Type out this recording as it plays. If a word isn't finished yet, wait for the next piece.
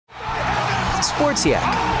Sports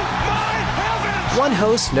Yak. One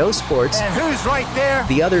host knows sports. And who's right there?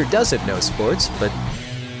 The other doesn't know sports, but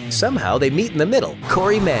somehow they meet in the middle.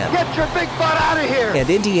 Corey Mann. Get your big butt out of here! And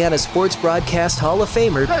Indiana Sports Broadcast Hall of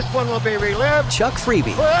Famer, This one will be relived Chuck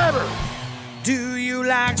Freeby. forever. Do you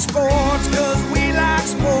like sports? 'Cause we like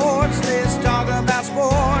sports. Let's talk about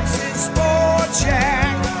sports. It's Sports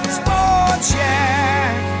Yak. Sports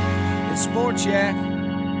Yak. It's Sports Yak.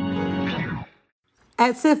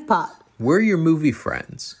 At Sif Pop. We're your movie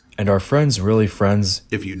friends. And are friends really friends?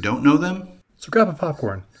 If you don't know them, so grab a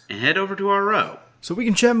popcorn and head over to our row so we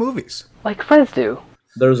can chat movies. Like friends do.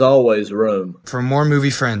 There's always room for more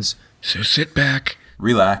movie friends. So sit back,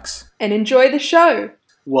 relax, and enjoy the show.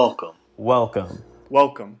 Welcome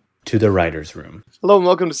to the Writer's Room. Hello and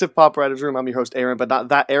welcome to Sif Pop Writer's Room. I'm your host Aaron, but not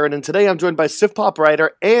that Aaron. And today I'm joined by Sif Pop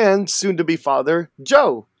writer and soon-to-be father,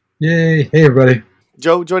 Joe. Yay! Hey everybody.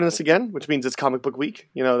 Joe joining us again, which means it's comic book week.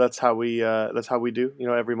 You know, that's how we do,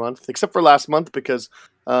 every month, except for last month because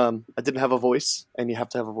I didn't have a voice, and you have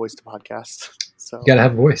to have a voice to podcast. So you gotta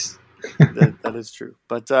have a voice. that is true.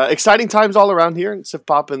 But exciting times all around here, and Sif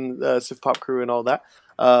Pop and Sif Pop crew and all that.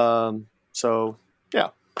 So yeah,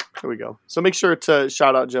 here we go. So make sure to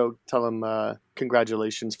shout out Joe, tell him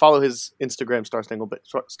congratulations. Follow his Instagram, Star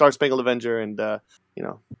Spangled Avenger, and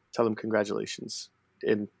tell him congratulations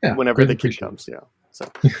whenever the kid comes. Yeah. So,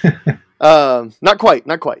 not quite,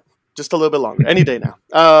 just a little bit longer, any day now.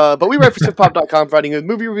 But we write for SifPop.com, providing you with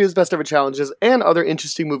movie reviews, best ever challenges, and other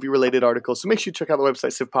interesting movie related articles. So make sure you check out the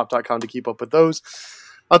website SifPop.com to keep up with those.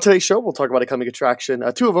 On today's show, we'll talk about a coming attraction,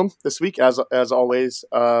 two of them this week, as always,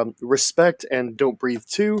 Respect and Don't Breathe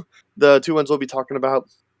 2, the two ones we'll be talking about,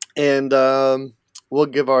 and we'll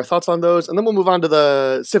give our thoughts on those, and then we'll move on to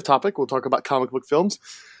the Sif topic. We'll talk about comic book films.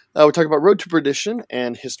 We're talking about Road to Perdition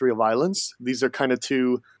and History of Violence. These are kind of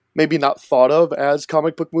two maybe not thought of as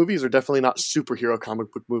comic book movies, or definitely not superhero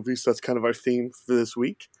comic book movies. So that's kind of our theme for this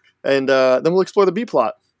week. And then we'll explore the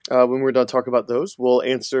B-plot. When we're done talking about those, we'll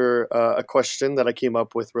answer a question that I came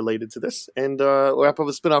up with related to this. And we'll wrap up with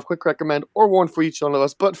a spin-off, quick recommend, or one for each one of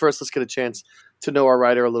us. But first, let's get a chance to know our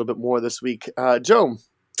writer a little bit more this week. Joe,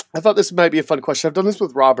 I thought this might be a fun question. I've done this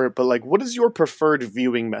with Robert, but what is your preferred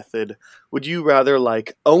viewing method? Would you rather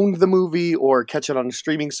own the movie or catch it on a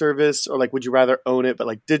streaming service, or would you rather own it but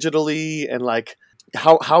digitally? And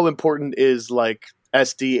how important is SD,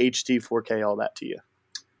 HD, 4K, all that to you?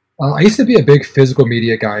 I used to be a big physical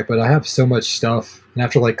media guy, but I have so much stuff, and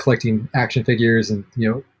after collecting action figures and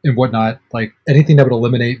and whatnot, anything that would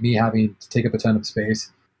eliminate me having to take up a ton of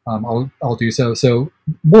space, I'll do so. So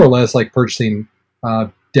more or less purchasing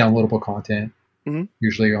downloadable content,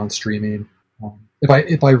 usually on streaming.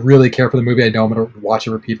 If I really care for the movie, I know I'm going to watch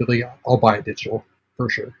it repeatedly, I'll buy it digital for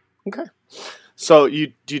sure. Okay. So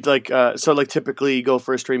you'd typically you go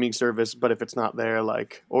for a streaming service, but if it's not there,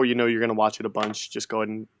 or you're going to watch it a bunch, just go ahead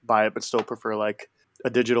and buy it, but still prefer a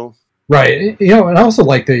digital. Right. And I also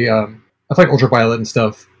like I feel like Ultraviolet and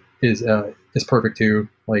stuff is perfect too.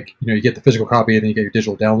 You get the physical copy and then you get your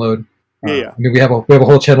digital download. Yeah. I mean, we have a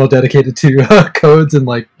whole channel dedicated to codes and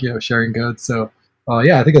sharing codes. So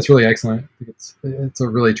I think that's really excellent. I think it's a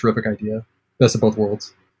really terrific idea. Best of both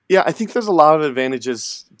worlds. Yeah, I think there's a lot of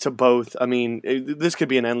advantages to both. I mean, this could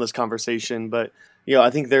be an endless conversation, but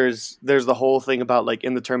I think there's the whole thing about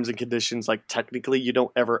in the terms and conditions, technically you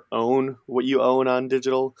don't ever own what you own on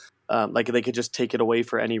digital. They could just take it away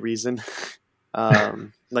for any reason,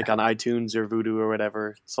 on iTunes or Vudu or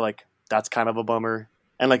whatever. So that's kind of a bummer.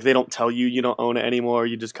 And they don't tell you don't own it anymore.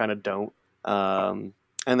 You just kind of don't. And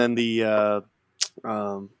then the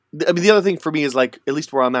other thing for me is at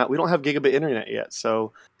least where I'm at, we don't have gigabit internet yet.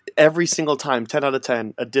 So every single time, 10 out of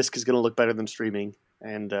 10, a disc is going to look better than streaming.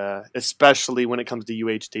 And especially when it comes to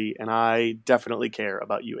UHD. And I definitely care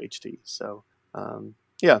about UHD. So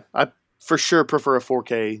I for sure prefer a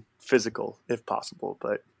 4K physical if possible.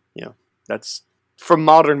 But that's for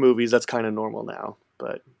modern movies, that's kind of normal now,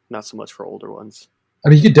 but not so much for older ones. I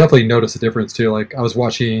mean, you could definitely notice a difference too. I was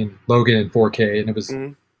watching Logan in 4K and it was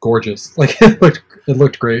gorgeous. It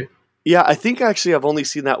looked great. Yeah, I think actually I've only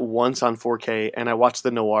seen that once on 4K, and I watched the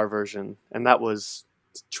noir version, and that was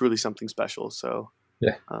truly something special. So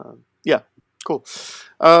yeah, cool.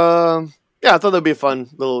 I thought that'd be a fun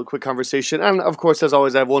little quick conversation. And of course, as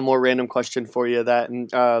always, I have one more random question for you.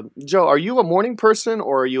 Joe, are you a morning person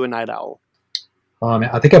or are you a night owl?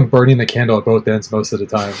 I think I'm burning the candle at both ends most of the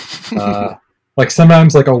time.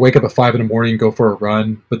 Sometimes I'll wake up at 5 in the morning, go for a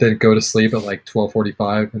run, but then go to sleep at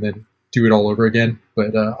 12:45 and then do it all over again.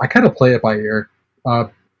 But I kind of play it by ear.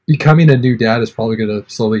 Becoming a new dad is probably going to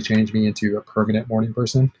slowly change me into a permanent morning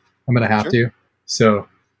person. I'm going to have to. So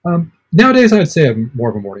nowadays I'd say I'm more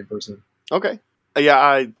of a morning person. Okay. Yeah,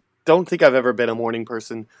 I don't think I've ever been a morning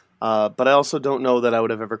person, but I also don't know that I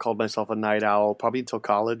would have ever called myself a night owl, probably until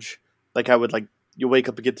college. Like, I would, like, you wake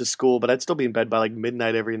up to get to school, but I'd still be in bed by, like,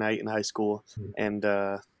 midnight every night in high school. And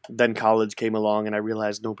then college came along, and I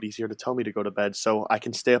realized nobody's here to tell me to go to bed, so I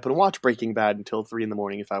can stay up and watch Breaking Bad until 3 in the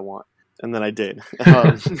morning if I want. And then I did.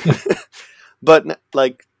 But,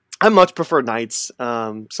 like, I much prefer nights.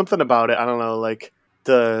 Something about it, I don't know, like,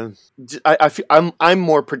 I feel I'm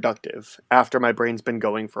more productive after my brain's been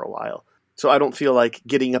going for a while. So I don't feel like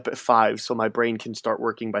getting up at 5 so my brain can start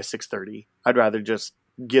working by 6:30. I'd rather just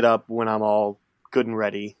get up when I'm all good and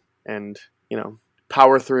ready and, you know,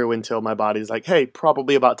 power through until my body's like, hey,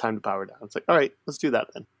 probably about time to power down. It's like, all right, let's do that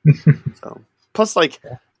then. So plus, like,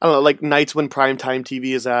 I don't know, like nights when primetime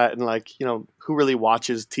TV is at, and like, you know, who really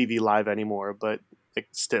watches TV live anymore, but like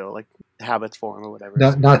still, like, habits form or whatever.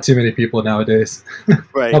 Not too many people nowadays.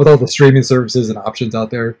 Right. Not with all the streaming services and options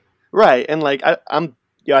out there. Right. And like I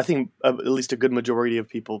think at least a good majority of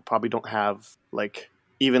people probably don't have like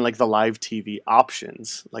even like the live TV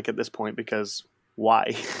options like at this point, because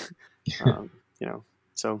why? You know,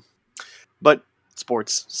 so, but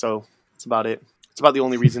sports. So that's about it. It's about the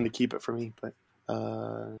only reason to keep it for me, but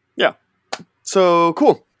yeah. So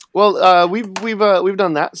cool. Well, we've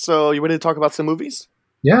done that. So you ready to talk about some movies?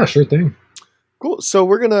 Yeah, sure thing. Cool. So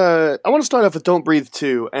I want to start off with Don't Breathe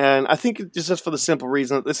 2. And I think it's just for the simple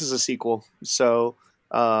reason that this is a sequel. So,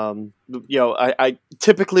 you know, I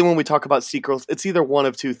typically when we talk about sequels, it's either one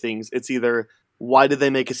of two things. It's either, why did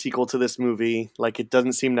they make a sequel to this movie? Like, it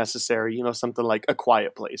doesn't seem necessary, you know, something like A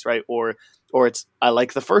Quiet Place, right? Or it's, I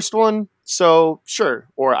like the first one, so sure.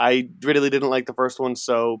 Or I really didn't like the first one,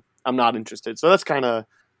 so I'm not interested. So that's kind of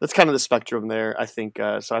the spectrum there, I think.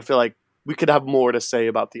 So I feel like we could have more to say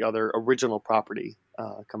about the other original property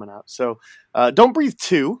coming out. So Don't Breathe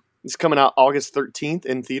 2 is coming out August 13th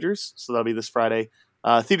in theaters. So that'll be this Friday.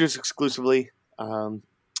 Theaters exclusively.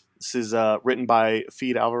 This is written by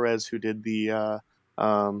Fede Alvarez, who did the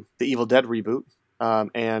Evil Dead reboot.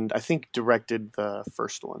 And I think directed the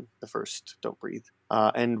first one, the first Don't Breathe.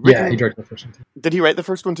 Yeah, he directed the first one too. Did he write the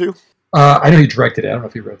first one too? I know he directed it. I don't know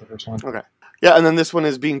if he wrote the first one. Okay. Yeah, and then this one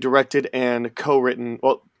is being directed and co-written,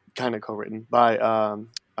 well, kind of co-written by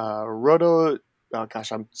Rodo. Oh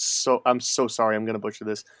gosh, I'm so sorry. I'm gonna butcher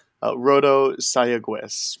this. Rodo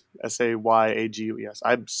Sayagues, Sayagues.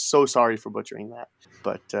 I'm so sorry for butchering that,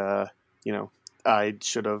 but you know, I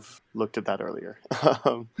should have looked at that earlier.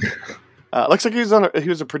 Looks like he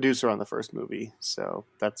was a producer on the first movie, so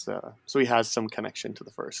that's so he has some connection to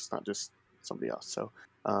the first. It's not just somebody else. So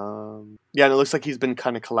yeah, and it looks like he's been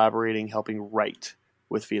kind of collaborating, helping write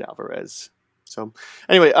with Fede Alvarez. So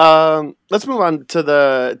anyway, let's move on to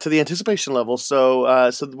the anticipation level.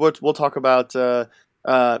 So we'll talk about you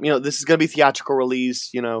know, this is going to be theatrical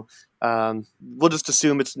release. You know, we'll just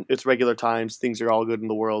assume it's regular times. Things are all good in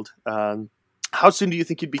the world. How soon do you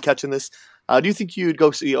think you'd be catching this? Do you think you'd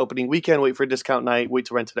go see opening weekend, wait for a discount night, wait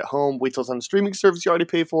to rent it at home, wait till it's on a streaming service you already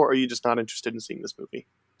pay for, or are you just not interested in seeing this movie?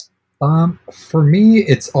 For me,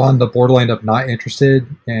 it's on the borderline of not interested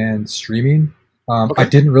in streaming. Okay. I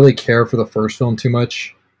didn't really care for the first film too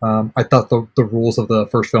much. I thought the rules of the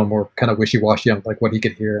first film were kind of wishy-washy on like what he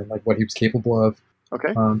could hear and like what he was capable of.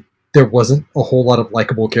 Okay. There wasn't a whole lot of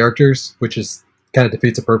likable characters, which is kind of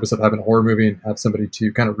defeats the purpose of having a horror movie and have somebody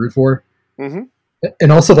to kind of root for. Mm-hmm.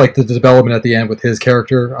 And also, like the development at the end with his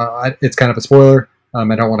character, it's kind of a spoiler. I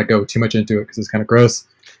don't want to go too much into it because it's kind of gross.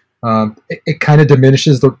 It kind of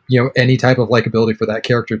diminishes any type of likability for that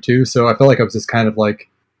character too. So I felt like I was just kind of like,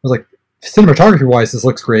 cinematography wise, this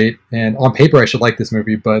looks great, and on paper I should like this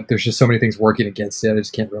movie, but there's just so many things working against it. I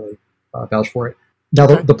just can't really vouch for it. Now,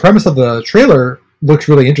 the premise of the trailer looks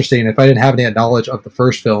really interesting. If I didn't have any knowledge of the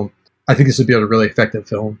first film, I think this would be a really effective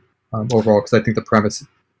film overall, because I think the premise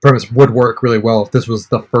would work really well if this was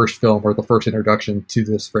the first film or the first introduction to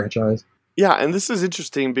this franchise. Yeah, and this is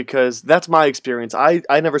interesting because that's my experience. I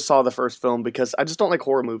never saw the first film because I just don't like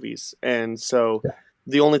horror movies. And so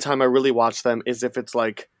the only time I really watch them is if it's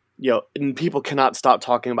like, and people cannot stop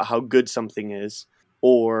talking about how good something is,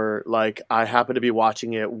 or like I happen to be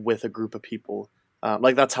watching it with a group of people.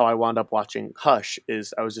 Like that's how I wound up watching Hush.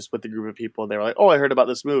 Is I was just with a group of people. They were like, "Oh, I heard about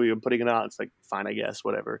this movie. I'm putting it on." It's like, fine, I guess,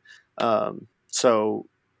 whatever. But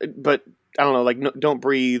I don't know. Like, Don't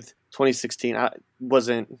Breathe, 2016. I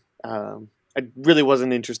really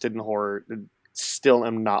wasn't interested in horror. Still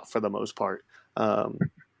am not for the most part.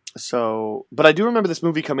 But I do remember this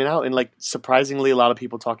movie coming out and like surprisingly a lot of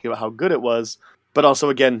people talking about how good it was. But also,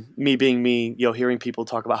 again, me being me, hearing people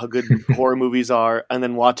talk about how good horror movies are, and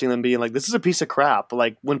then watching them being like, "This is a piece of crap."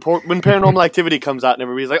 Like when Paranormal Activity comes out, and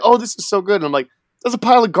everybody's like, "Oh, this is so good," and I'm like, "That's a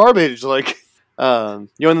pile of garbage." Like, And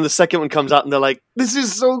then the second one comes out and they're like, this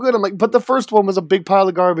is so good. I'm like, but the first one was a big pile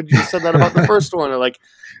of garbage. You said that about the first one. Or like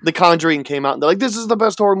The Conjuring came out and they're like, this is the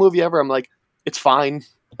best horror movie ever. I'm like, it's fine.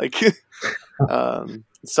 Like,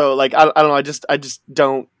 so like, I don't know. I just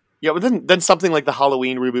don't. Yeah, but then something like the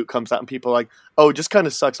Halloween reboot comes out and people are like, oh, it just kind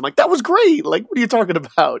of sucks. I'm like, that was great. Like, what are you talking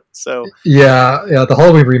about? So yeah, the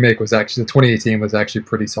Halloween remake was actually, the 2018 was actually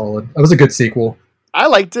pretty solid. It was a good sequel. I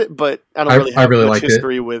liked it, but I don't really have much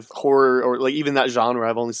history it. with horror or like even that genre.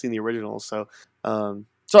 I've only seen the original, so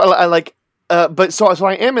I like. But so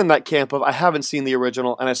I am in that camp of I haven't seen the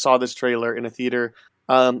original and I saw this trailer in a theater,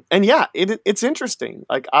 and yeah, it's interesting.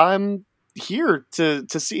 Like I'm here to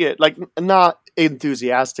see it, like not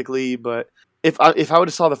enthusiastically, but if I would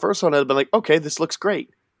have saw the first one, I'd have been like, okay, this looks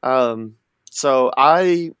great. So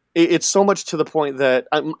it's so much to the point that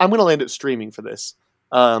I'm going to land it streaming for this.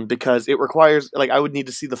 Because it requires, like, I would need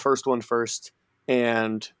to see the first one first,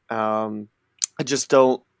 and I just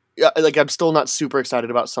don't, like, I'm still not super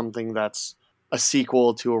excited about something that's a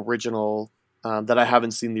sequel to original that I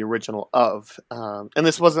haven't seen the original of. And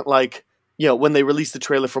this wasn't like, when they released the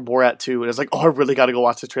trailer for Borat 2, it was like, oh, I really got to go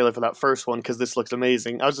watch the trailer for that first one because this looks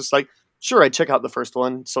amazing. I was just like, sure, I'd check out the first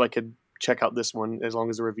one so I could check out this one as long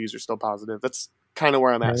as the reviews are still positive. That's kind of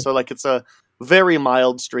where I'm at. So, like, it's a very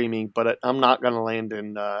mild streaming, but I'm not gonna land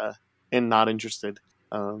in not interested.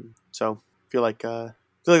 So feel like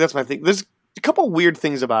that's my thing. There's a couple weird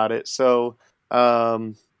things about it. So by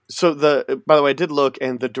the way, I did look,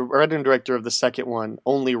 and the writer and director of the second one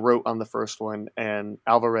only wrote on the first one, and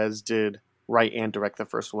Alvarez did write and direct the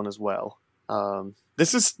first one as well.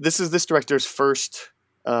 This is this director's first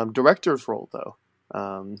director's role, though.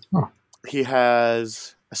 He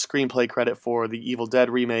has a screenplay credit for the Evil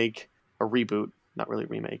Dead remake. A reboot, not really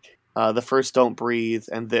remake. The first Don't Breathe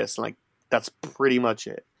and this, like, that's pretty much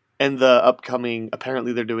it. And the upcoming,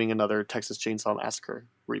 apparently they're doing another Texas Chainsaw Massacre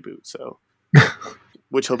reboot, so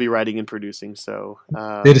which he'll be writing and producing. So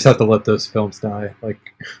they just have to let those films die. Like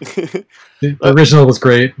the original was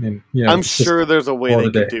great, and I'm sure there's a way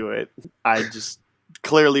they could do it. I just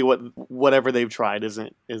clearly whatever they've tried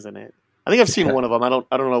isn't it. I think I've seen one of them. I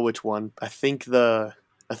don't know which one. I think the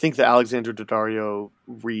Alexandra Daddario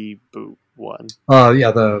reboot one.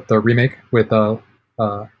 Yeah, the remake with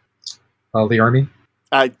Lee Army.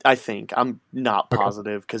 I think. I'm not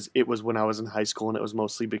positive because it was when I was in high school, and it was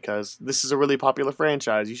mostly because this is a really popular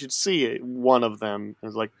franchise. You should see it. One of them. I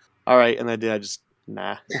was like, all right, and I just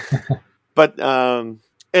nah. But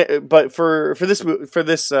for this,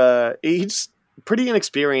 he's pretty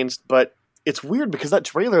inexperienced, but it's weird because that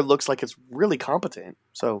trailer looks like it's really competent.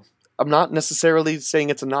 So I'm not necessarily saying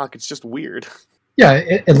it's a knock. It's just weird. Yeah,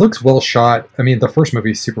 it looks well shot. I mean, the first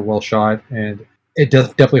movie is super well shot, and it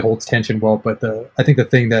definitely holds tension well. But I think the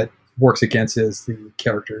thing that works against it is the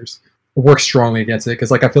characters. It works strongly against it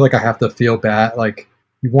because, like, I feel like I have to feel bad. Like,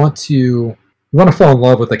 you want to fall in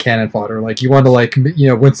love with the cannon fodder. Like, you want to, like,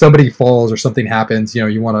 when somebody falls or something happens,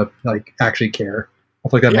 you want to, like, actually care. I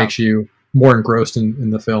feel like that makes you more engrossed in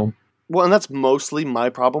the film. Well, and that's mostly my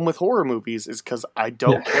problem with horror movies is because I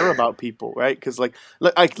don't care about people, right? Because, like,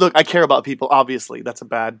 I care about people. Obviously, that's a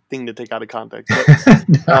bad thing to take out of context. But,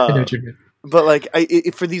 no, I know what you mean. But like,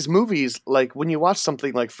 for these movies, like when you watch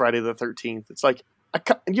something like Friday the 13th, it's like,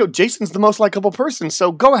 Jason's the most likable person,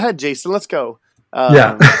 so go ahead, Jason, let's go.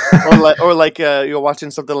 or like you're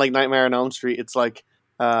watching something like Nightmare on Elm Street. It's like,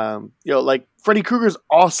 like Freddy Krueger's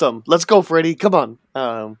awesome. Let's go, Freddy. Come on.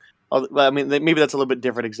 I mean, maybe that's a little bit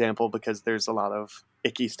different example because there's a lot of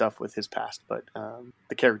icky stuff with his past, but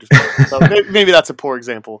the character's so maybe that's a poor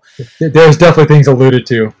example. There's definitely things alluded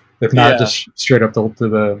to, if not just straight up to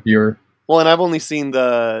the viewer. Well, and I've only seen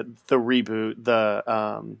the reboot,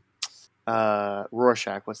 the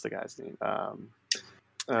Rorschach. What's the guy's name?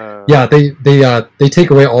 They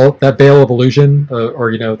take away all that veil of illusion,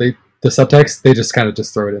 or the subtext. They just kind of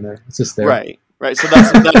just throw it in there. It's just there, right. So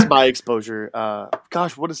that's my exposure.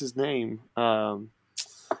 Gosh, what is his name?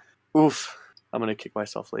 Oof, I'm gonna kick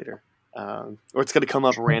myself later, or it's gonna come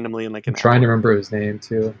up randomly in like an. I'm trying to remember his name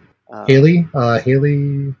too. Haley. Oh,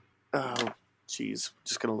 jeez,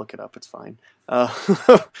 just gonna look it up. It's fine.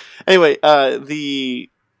 Anyway, I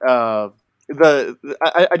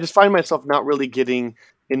just find myself not really getting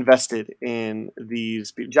invested in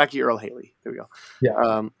these Jackie Earle Haley. There we go.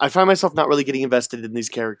 Yeah. I find myself not really getting invested in these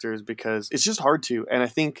characters because it's just hard to. And I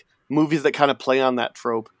think movies that kind of play on that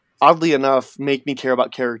trope, oddly enough, make me care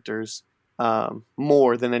about characters.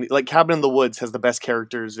 more than any. Like Cabin in the Woods has the best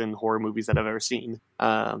characters in horror movies that I've ever seen.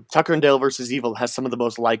 Tucker and Dale versus Evil has some of the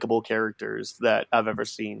most likable characters that I've ever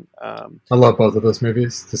seen. I love both of those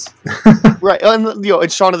movies. Just right, and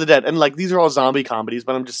it's Shaun of the Dead, and like these are all zombie comedies.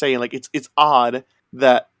 But I'm just saying, like it's odd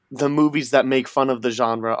that the movies that make fun of the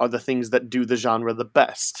genre are the things that do the genre the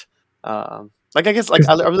best. Like I guess like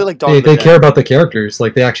I really like Dawn of the they Dead. care about the characters.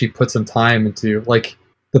 Like they actually put some time into like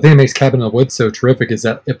the thing that makes Cabin in the Woods so terrific is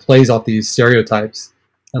that it plays off these stereotypes.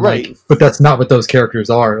 And right. Like, but that's not what those characters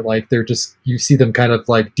are. Like they're just you see them kind of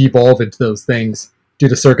like devolve into those things due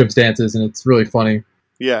to circumstances, and it's really funny.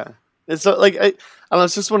 Yeah, it's like I don't know.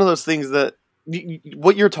 It's just one of those things that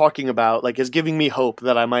what you're talking about like is giving me hope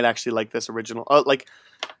that I might actually like this original. Like,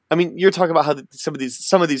 I mean, you're talking about how some of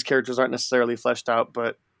these characters aren't necessarily fleshed out,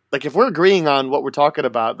 but like if we're agreeing on what we're talking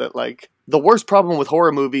about, that like the worst problem with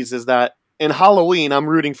horror movies is that in Halloween I'm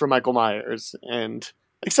rooting for Michael Myers, and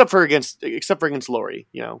except for against Laurie,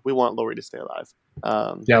 we want Laurie to stay alive.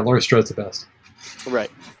 Yeah, Laurie Strode's the best.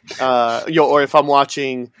 Right. Or if I'm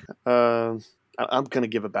watching, I'm gonna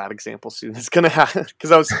give a bad example soon. It's gonna happen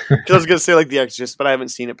because I was gonna say like The Exorcist, but I haven't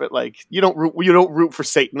seen it. But like you don't root for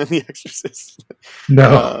Satan in The Exorcist.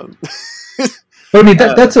 No. But I mean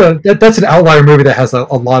that's an outlier movie that has a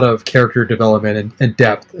lot of character development and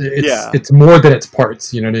depth. It's more than its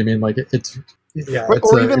parts. You know what I mean? Like it's. Yeah,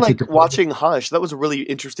 or even like watching Hush, that was a really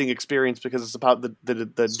interesting experience because it's about the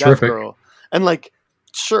deaf terrific. Girl, and like,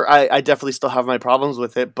 sure, I definitely still have my problems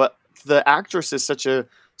with it, but the actress is such a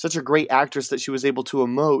great actress that she was able to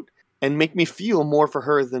emote and make me feel more for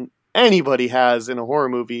her than anybody has in a horror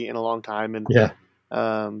movie in a long time, and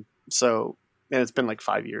so it's been like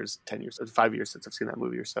 5 years since I've seen that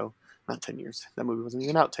movie or so. Not 10 years. That movie wasn't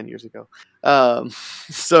even out 10 years ago.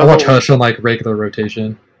 So I watch Hush on like regular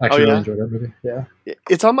rotation. I actually really enjoy that movie. Yeah,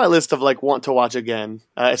 it's on my list of like want to watch again,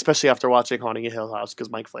 especially after watching Haunting of Hill House because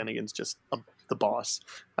Mike Flanagan's just the boss.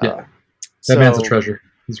 That man's a treasure.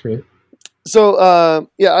 He's great. So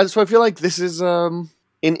so I feel like this is an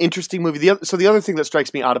interesting movie. The other thing that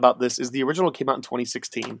strikes me odd about this is the original came out in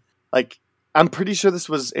 2016. Like I'm pretty sure this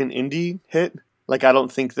was an indie hit. Like I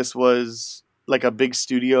don't think this was like a big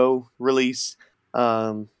studio release.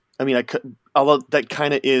 I mean, although that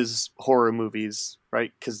kind of is horror movies,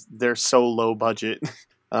 right? Because they're so low budget,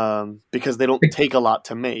 because they don't take a lot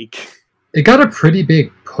to make. It got a pretty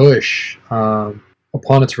big push upon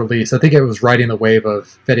its release. I think it was riding the wave of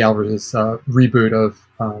Fede Alvarez's reboot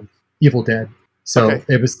of Evil Dead. So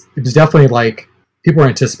it was definitely like people were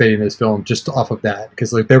anticipating this film just off of that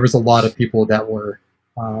because like there was a lot of people that were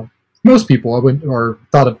most people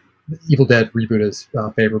thought of Evil Dead reboot as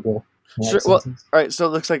favorable. Sure. Well, all right. So it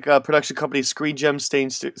looks like production company Screen Gem,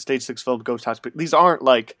 Stage 6 Film, Ghost House. These aren't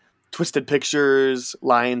like Twisted Pictures,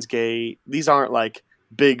 Lionsgate. These aren't like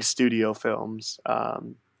big studio films.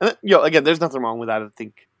 And again, there's nothing wrong with that. I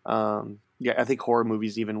think. I think horror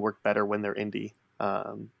movies even work better when they're indie.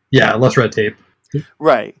 Less red tape.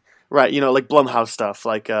 Right. Like Blumhouse stuff,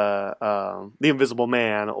 like The Invisible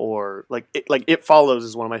Man, or like It Follows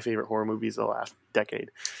is one of my favorite horror movies of the last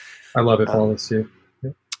decade. I love It Follows too.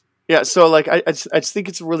 Yeah, so like I just think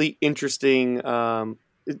it's a really interesting film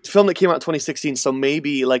that came out in 2016. So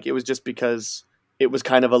maybe like it was just because it was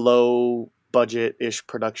kind of a low budget ish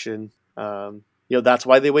production. That's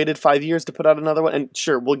why they waited 5 years to put out another one. And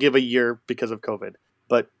sure, we'll give a year because of COVID,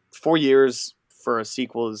 but 4 years for a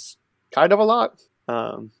sequel is kind of a lot.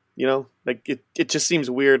 Like it just seems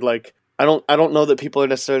weird. Like I don't know that people are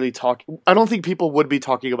necessarily talking. I don't think people would be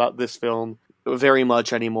talking about this film very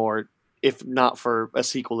much anymore if not for a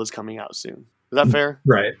sequel that's coming out soon. Is that fair?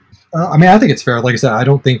 Right. I mean, I think it's fair. Like I said, I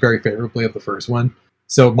don't think very favorably of the first one,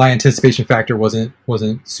 so my anticipation factor wasn't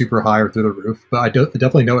super high or through the roof. But I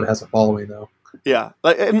definitely know it has a following though. Yeah,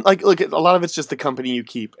 look, a lot of it's just the company you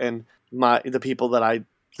keep, and the people that I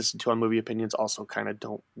listen to on Movie Opinions also kind of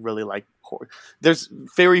don't really like horror. There's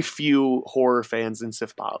very few horror fans in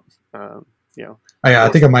Sif Pop. I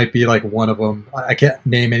think I might be like one of them. I can't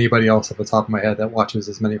name anybody else off the top of my head that watches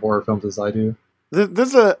as many horror films as I do.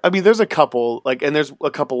 There's a couple like, and there's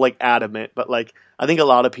a couple like adamant, but like I think a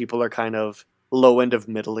lot of people are kind of low end of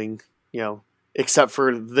middling, except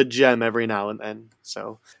for the gem every now and then.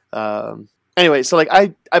 So anyway, so like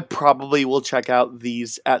I probably will check out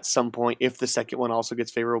these at some point if the second one also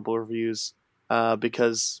gets favorable reviews,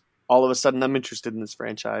 because all of a sudden I'm interested in this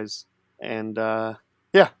franchise, and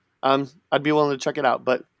I'd be willing to check it out,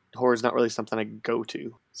 but horror is not really something I go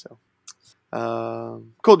to. So,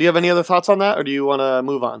 cool. Do you have any other thoughts on that, or do you want to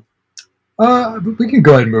move on? We can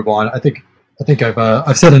go ahead and move on. I think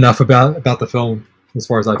I've said enough about the film as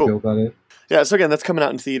far as I feel about it. Yeah. So again, that's coming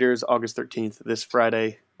out in theaters August 13th, this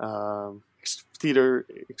Friday. theater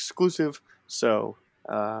exclusive. So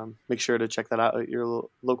make sure to check that out at your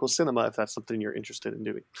local cinema if that's something you're interested in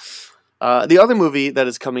doing. The other movie that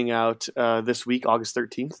is coming out this week, August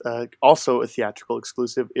 13th, also a theatrical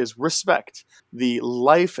exclusive, is Respect, the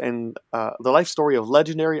life story of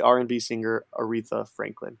legendary R&B singer Aretha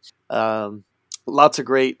Franklin. Lots of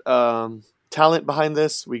great talent behind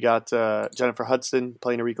this. We got Jennifer Hudson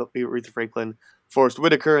playing Aretha Franklin, Forrest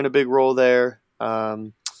Whitaker in a big role there,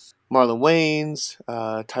 Marlon Wayans,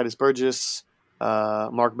 Titus Burgess,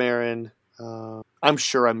 Mark Maron. I'm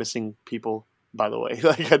sure I'm missing people, by the way.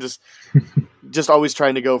 Like I just always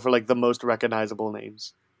trying to go for like the most recognizable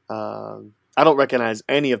names. I don't recognize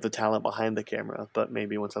any of the talent behind the camera, but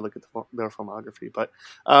maybe once I look at their filmography. But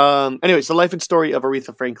anyway, it's the life and story of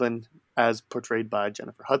Aretha Franklin as portrayed by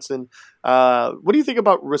Jennifer Hudson. What do you think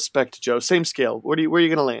about Respect, Joe? Same scale. Where are you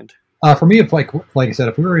going to land? For me, if like I said,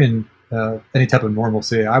 if we were in any type of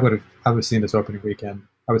normalcy, I would have seen this opening weekend.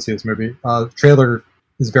 I would see this movie. The trailer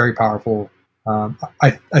is very powerful.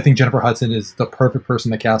 I think Jennifer Hudson is the perfect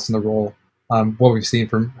person to cast in the role. What we've seen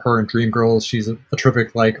from her in Dreamgirls, she's a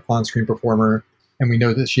terrific like on-screen performer, and we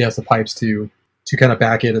know that she has the pipes to kind of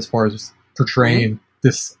back it as far as portraying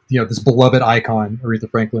this beloved icon, Aretha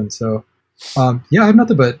Franklin. So I have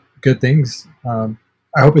nothing but good things. I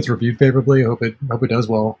hope it's reviewed favorably. I hope it does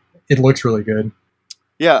well. It looks really good.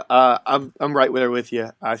 Yeah, I'm right there with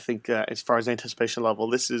you. I think as far as anticipation level,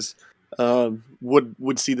 this is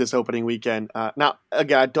would see this opening weekend. Now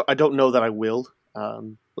again, I don't know that I will.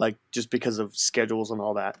 Like just because of schedules and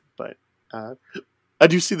all that, but I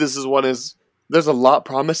do see this as one as there's a lot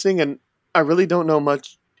promising, and I really don't know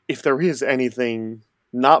much if there is anything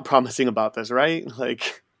not promising about this, right?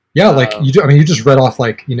 Like you just read off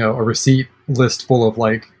like a receipt list full of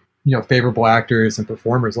like favorable actors and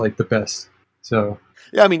performers, like the best. So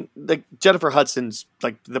yeah, I mean like Jennifer Hudson's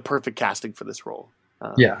like the perfect casting for this role.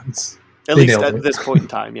 It's at least at this point in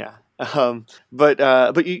time, yeah.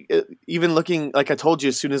 But you, even looking, like I told you,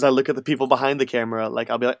 as soon as I look at the people behind the camera, like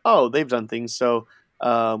I'll be like, oh, they've done things. So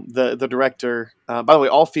the director, by the way,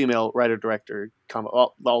 all female writer director,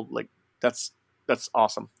 all like that's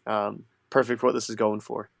awesome. Perfect for what this is going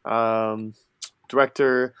for.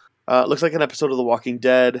 Director looks like an episode of The Walking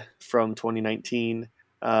Dead from 2019.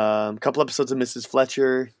 A couple episodes of Mrs.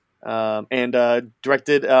 Fletcher. And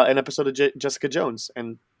directed an episode of Jessica Jones,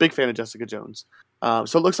 and big fan of Jessica Jones.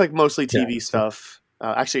 So it looks like mostly TV stuff,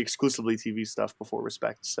 actually exclusively TV stuff before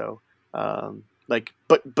Respect. So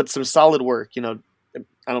but some solid work. I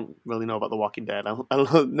don't really know about The Walking Dead. I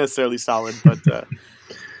don't know necessarily solid, but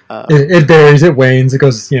it varies. It wanes. It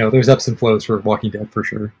goes. There's ups and flows for Walking Dead for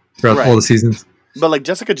sure throughout all the seasons. But like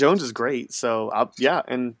Jessica Jones is great. So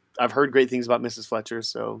and I've heard great things about Mrs. Fletcher.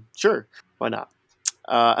 So sure, why not?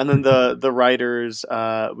 And then the writers,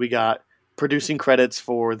 we got producing credits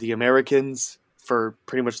for The Americans for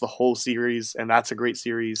pretty much the whole series, and that's a great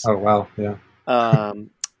series. Oh wow, yeah.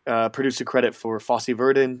 Producer credit for Fosse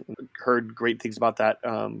Verdon, heard great things about that.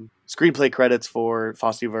 Screenplay credits for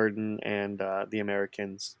Fosse Verdon and The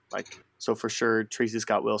Americans. Like so for sure, Tracy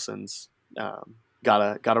Scott Wilson's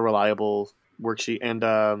got a reliable worksheet, and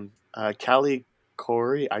Callie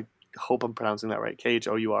Khouri, I hope I'm pronouncing that right,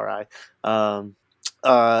 Khouri.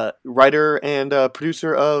 Writer and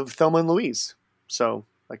producer of Thelma and Louise. So,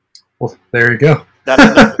 like, well, there you go.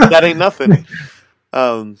 That ain't nothing.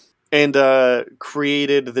 And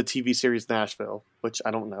created the TV series Nashville, which I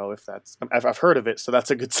don't know if that's. I've heard of it, so that's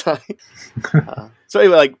a good sign. So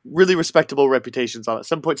anyway, like really respectable reputations on it.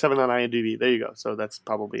 7.7 on IMDb. There you go. So that's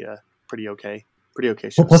probably a pretty okay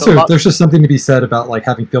show. Well, plus there's just something to be said about like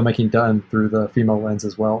having filmmaking done through the female lens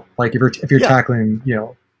as well. Like if you're tackling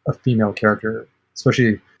a female character,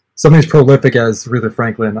 especially something as prolific as Aretha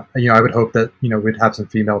Franklin, I would hope that we'd have some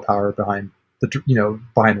female power behind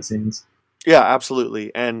the scenes. Yeah,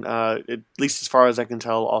 absolutely, and at least as far as I can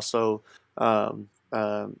tell, also,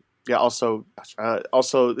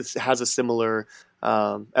 this has a similar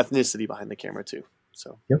ethnicity behind the camera too.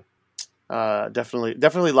 So, yep,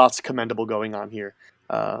 definitely lots of commendable going on here.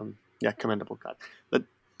 Commendable. God, but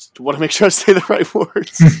want to make sure I say the right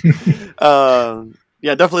words.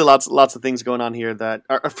 Yeah, definitely lots of things going on here that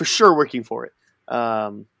are for sure working for it.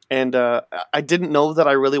 And I didn't know that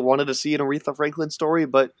I really wanted to see an Aretha Franklin story,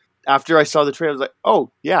 but after I saw the trailer, I was like,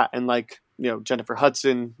 oh yeah, and like Jennifer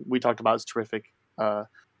Hudson, we talked about, is terrific. Way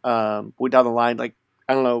down the line, like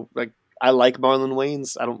I don't know, like I like Marlon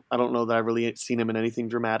Wayans. I don't know that I've really seen him in anything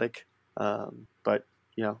dramatic, but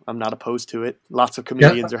I'm not opposed to it. Lots of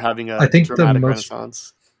comedians are having a dramatic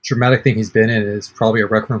renaissance. Dramatic thing he's been in is probably a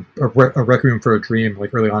Requiem for a Dream, like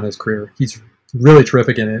early on in his career. He's really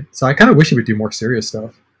terrific in it. So I kind of wish he would do more serious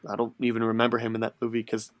stuff. I don't even remember him in that movie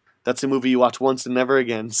because that's a movie you watch once and never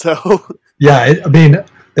again. So yeah, I mean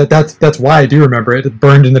that's why I do remember it. It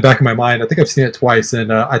burned in the back of my mind. I think I've seen it twice,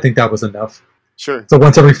 and I think that was enough. Sure, it's a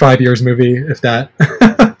once every 5 years movie, if that.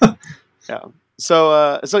 Yeah.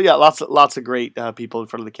 So yeah, lots of great people in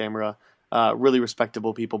front of the camera. Really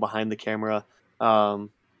respectable people behind the camera.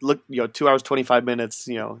 Look, 2 hours 25 minutes.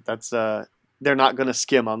 That's they're not going to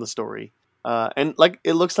skim on the story. And like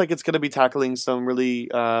it looks like it's going to be tackling some really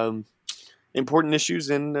important issues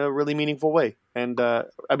in a really meaningful way. And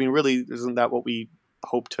I mean, really, isn't that what we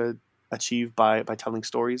hope to achieve by telling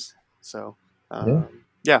stories? So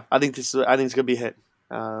yeah, I think it's going to be a hit.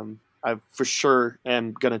 I for sure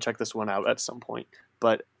am going to check this one out at some point.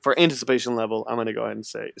 But for anticipation level, I'm going to go ahead and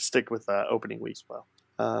stick with opening week as well.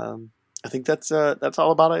 I think that's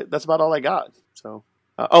all about it. That's about all I got. So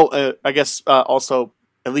I guess also,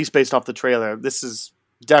 at least based off the trailer, this is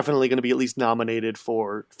definitely going to be at least nominated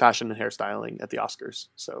for fashion and hairstyling at the Oscars.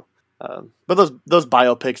 So, but those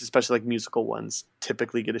biopics, especially like musical ones,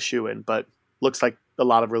 typically get a shoe in. But looks like a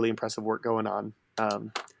lot of really impressive work going on.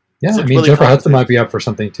 Yeah, I mean, really Jennifer Hudson might be up for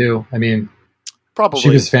something too. I mean, probably she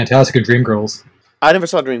was fantastic in Dreamgirls. I never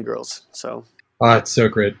saw Dreamgirls, so. It's so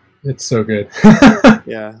good. It's so good.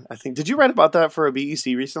 Yeah, I think. Did you write about that for a BEC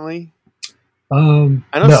recently? I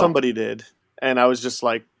know somebody did, and I was just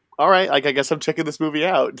like, all right, like I guess I'm checking this movie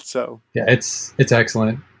out. So yeah, it's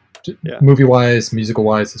excellent. Yeah. Movie wise, musical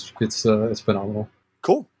wise, it's phenomenal.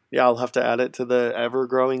 Cool. Yeah, I'll have to add it to the ever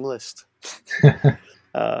growing list.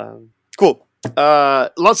 Cool.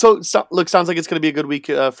 Sounds like it's going to be a good week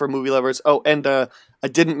for movie lovers. Oh, and I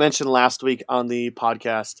didn't mention last week on the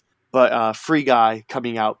podcast, but Free Guy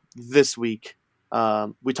coming out this week.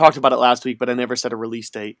 We talked about it last week, but I never set a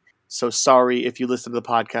release date. So sorry if you listened to the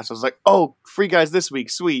podcast. I was like, oh, Free Guy's this week.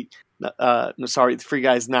 Sweet. No, sorry, Free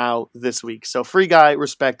Guy's now this week. So Free Guy,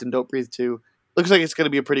 Respect, and Don't Breathe 2. Looks like it's going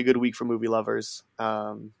to be a pretty good week for movie lovers.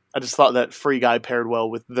 I just thought that Free Guy paired well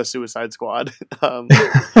with The Suicide Squad.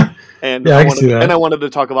 And yeah, I wanted to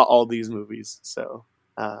talk about all these movies. So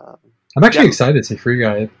I'm actually excited to see Free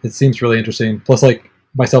Guy. It seems really interesting. Plus, like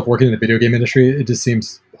myself working in the video game industry, it just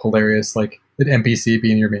seems hilarious. Like an NPC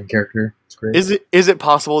being your main character. It's great. Is it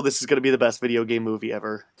possible this is going to be the best video game movie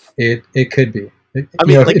ever? It could be. I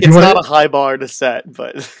mean, it's not a high bar to set,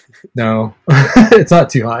 but no, it's not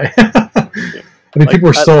too high. Yeah. I mean, people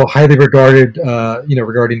were so highly regarded,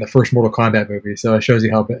 regarding the first Mortal Kombat movie. So it shows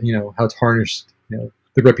you how tarnished,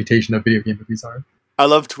 the reputation of video game movies are. I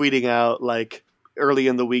love tweeting out like early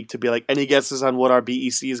in the week to be like, any guesses on what our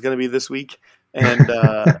BEC is going to be this week? And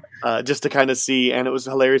just to kind of see, and it was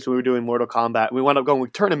hilarious when we were doing Mortal Kombat. We wound up going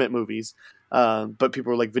with tournament movies, but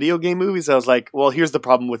people were like, video game movies? I was like, well, here's the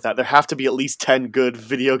problem with that. There have to be at least 10 good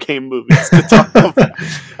video game movies to talk about.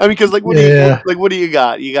 I mean, because like, what do you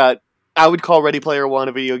got? You got, I would call Ready Player One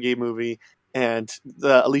a video game movie, and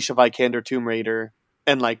the Alicia Vikander Tomb Raider,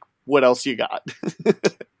 and like, what else you got?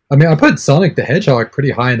 I mean, I put Sonic the Hedgehog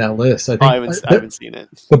pretty high in that list. I think I haven't seen it.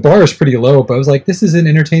 The bar is pretty low, but I was like, this is an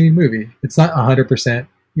entertaining movie. It's not 100%,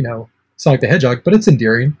 Sonic the Hedgehog, but it's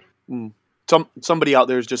endearing. Somebody out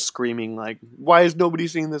there is just screaming like, why has nobody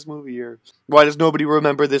seen this movie? Or why does nobody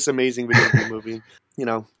remember this amazing video game movie?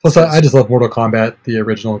 Plus, I just love Mortal Kombat, the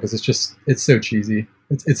original, because it's so cheesy.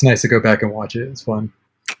 It's nice to go back and watch it. It's fun.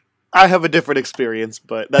 I have a different experience,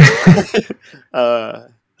 but that's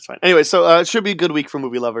that's fine. Anyway, so it should be a good week for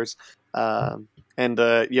movie lovers. Also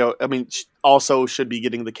should be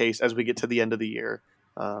getting the case as we get to the end of the year,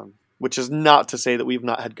 which is not to say that we've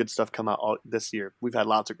not had good stuff come out all this year. We've had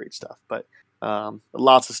lots of great stuff, but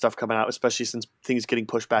lots of stuff coming out, especially since things getting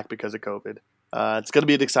pushed back because of COVID. It's going to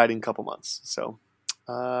be an exciting couple months. So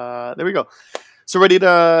there we go. So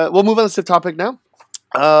we'll move on to the topic now.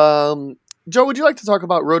 Joe, would you like to talk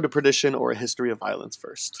about Road to Perdition or A History of Violence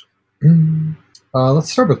first?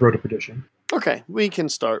 Let's start with Road to Perdition. Okay, we can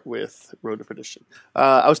start with Road to Perdition.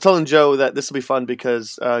 I was telling Joe that this will be fun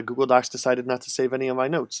because Google Docs decided not to save any of my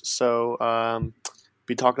notes. So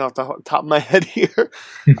be talking off the top of my head here.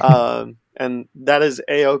 And that is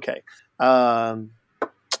A-okay. All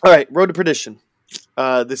right, Road to Perdition.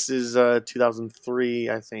 This is 2003,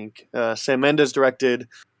 I think. Sam Mendes directed,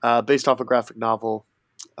 based off a graphic novel,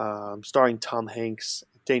 starring Tom Hanks,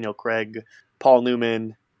 Daniel Craig, Paul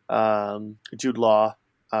Newman, Jude Law,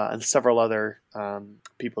 and several other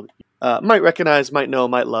people that you might recognize, might know,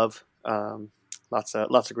 might love. Lots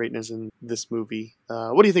of greatness in this movie.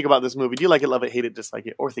 What do you think about this movie? Do you like it, love it, hate it, dislike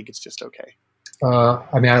it, or think it's just okay?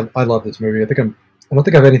 I mean, I love this movie. I don't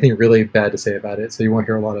think I have anything really bad to say about it, so you won't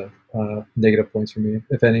hear a lot of negative points from me,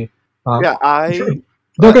 if any. I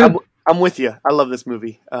I'm with you. I love this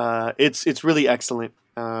movie. It's really excellent.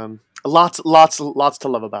 Lots to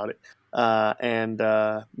love about it. And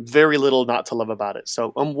very little not to love about it.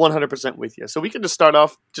 So I'm 100% with you. So we can just start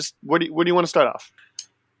off. Just where do you want to start off?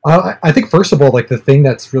 I think first of all, like the thing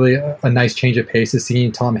that's really a nice change of pace is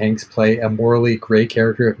seeing Tom Hanks play a morally gray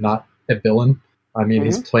character, if not a villain. I mean,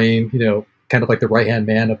 he's playing, kind of like the right-hand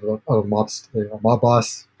man of a mob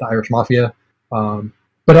boss, the Irish mafia.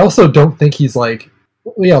 But I also don't think he's like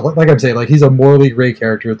I'm saying, like he's a morally gray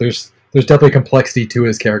character. There's definitely complexity to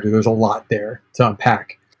his character. There's a lot there to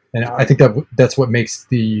unpack. And I think that's what makes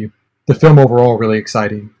the film overall really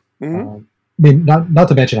exciting. I mean, not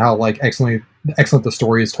to mention how like excellent the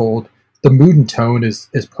story is told. The mood and tone is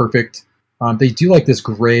perfect. They do like this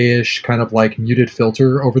grayish kind of like muted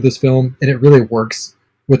filter over this film, and it really works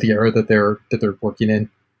with the era that they're working in.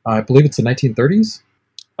 I believe it's the 1930s.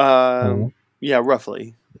 Yeah,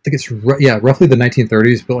 roughly. I think it's roughly the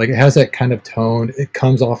 1930s, but like it has that kind of tone. It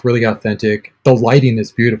comes off really authentic. The lighting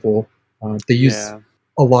is beautiful. They use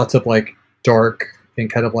a lots of like dark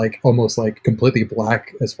and kind of like almost like completely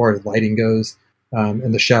black as far as lighting goes,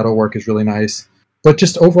 and the shadow work is really nice. But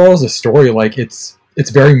just overall as a story, like it's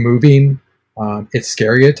very moving. It's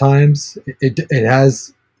scary at times.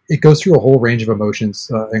 It goes through a whole range of emotions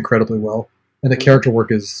incredibly well, and the character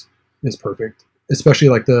work is perfect. Especially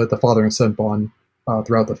like the father and son bond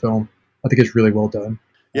throughout the film. I think it's really well done.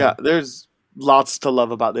 Yeah, there's lots to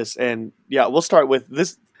love about this, and yeah, we'll start with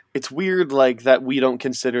this. It's weird, like that we don't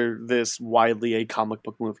consider this widely a comic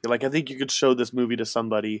book movie. Like I think you could show this movie to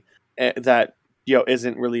somebody that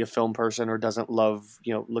isn't really a film person or doesn't love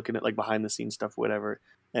looking at like behind the scenes stuff, whatever,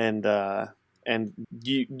 and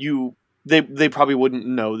they probably wouldn't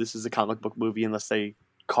know this is a comic book movie unless they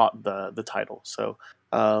caught the title. So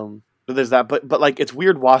there's that, but like it's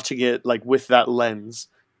weird watching it like with that lens,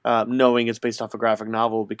 knowing it's based off a graphic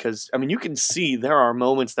novel, because I mean you can see there are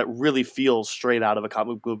moments that really feel straight out of a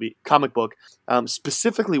comic book,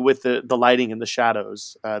 specifically with the lighting and the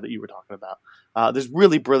shadows that you were talking about. There's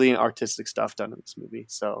really brilliant artistic stuff done in this movie.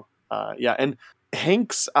 So and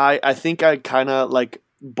Hanks, I think I kind of like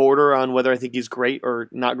border on whether I think he's great or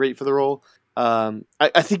not great for the role.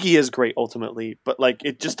 I think he is great ultimately, but like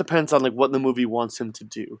it just depends on like what the movie wants him to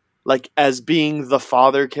do. Like as being the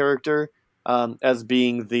father character, as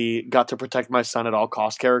being the got to protect my son at all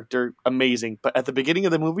cost character, amazing. But at the beginning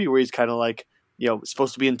of the movie where he's kind of like,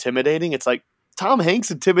 supposed to be intimidating, it's like, Tom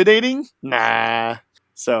Hanks intimidating? Nah.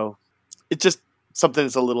 So it's just something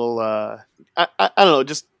that's a little, I don't know,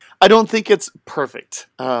 just, I don't think it's perfect.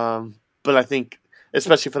 But I think,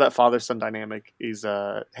 especially for that father-son dynamic,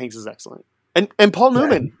 Hanks is excellent. And Paul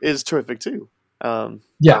Newman is terrific too.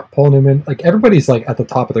 Paul Newman, like everybody's like at the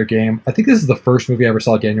top of their game. I think this is the first movie I ever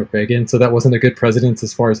saw Daniel Craig in, so that wasn't a good precedence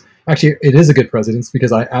as far as, actually it is a good precedence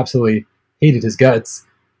because I absolutely hated his guts.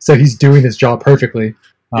 So he's doing his job perfectly.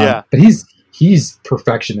 But he's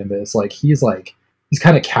perfection in this. Like he's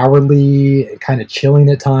kind of cowardly and kind of chilling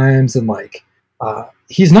at times, and like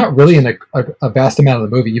he's not really in a vast amount of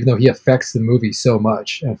the movie, even though he affects the movie so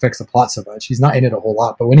much and affects the plot so much. He's not in it a whole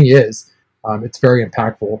lot, but when he is, it's very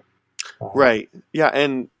impactful. Right. Yeah,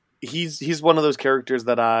 and he's one of those characters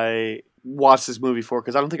that I watched this movie for,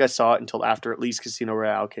 because I don't think I saw it until after at least Casino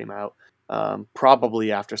Royale came out,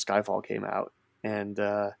 probably after Skyfall came out. And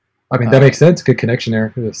I mean, that makes sense. Good connection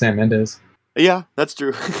there with Sam Mendes. Yeah, that's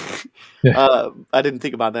true. I didn't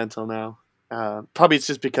think about that until now. Probably it's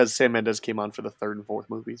just because Sam Mendes came on for the third and fourth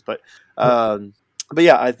movies, but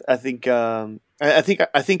yeah, I think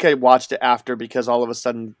I watched it after, because all of a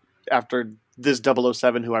sudden after this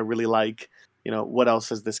 007, who I really like, what else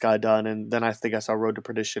has this guy done? And then I think I saw Road to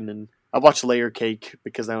Perdition, and I watched Layer Cake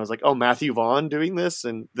because I was like, oh, Matthew Vaughn doing this,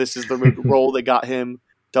 and this is the role that got him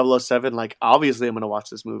 007. Like, obviously I'm going to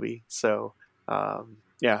watch this movie. So,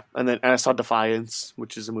 yeah. And I saw Defiance,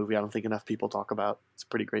 which is a movie I don't think enough people talk about. It's a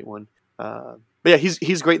pretty great one. But yeah,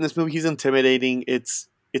 he's great in this movie. He's intimidating. It's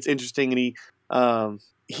interesting. And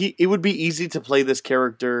it would be easy to play this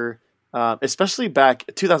character, especially back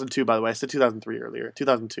 2002, by the way. I said 2003 earlier.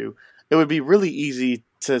 2002. It would be really easy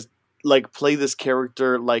to like play this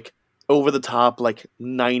character like over the top, like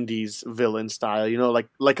 90s villain style,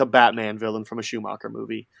 like a Batman villain from a Schumacher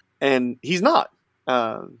movie. And he's not.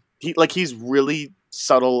 He's really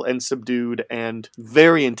subtle and subdued and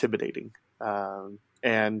very intimidating.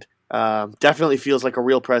 And definitely feels like a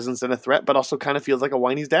real presence and a threat, but also kind of feels like a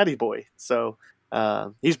whiny's daddy boy. So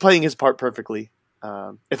he's playing his part perfectly.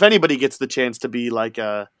 If anybody gets the chance to be like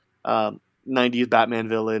a 90s Batman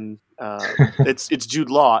villain, it's Jude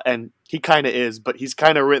Law, and he kind of is, but he's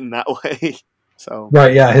kind of written that way. So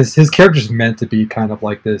right, yeah, his character's meant to be kind of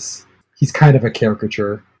like this. He's kind of a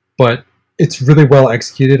caricature, but it's really well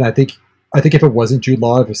executed. I think if it wasn't Jude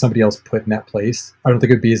Law, if it was somebody else put in that place, I don't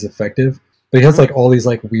think it'd be as effective. But he has like all these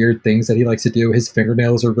like weird things that he likes to do. His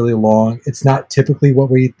fingernails are really long. It's not typically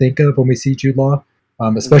what we think of when we see Jude Law,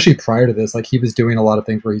 especially prior to this. Like he was doing a lot of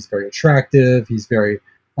things where he's very attractive. He's very,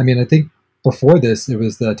 I mean, I think before this, it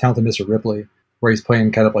was the Talented Mr. Ripley, where he's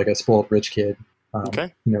playing kind of like a spoiled rich kid,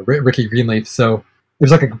 Ricky Greenleaf. So it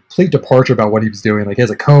was like a complete departure about what he was doing. Like he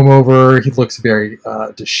has a comb over. He looks very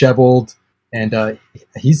disheveled. And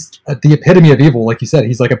he's the epitome of evil, like you said.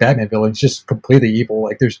 He's like a Batman villain. He's just completely evil.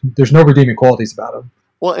 Like there's no redeeming qualities about him.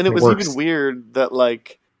 Well, and it was even weird that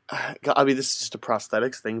like, I mean, this is just a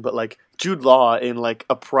prosthetics thing, but like Jude Law in like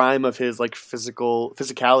a prime of his like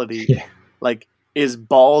physicality, like is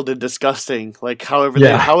bald and disgusting. Like however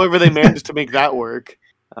they managed to make that work.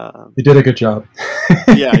 They did a good job.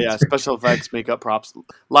 yeah. Special effects, makeup, props,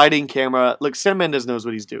 lighting, camera. Look, Sam Mendes knows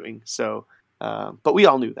what he's doing. So, but we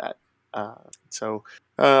all knew that.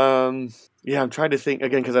 I'm trying to think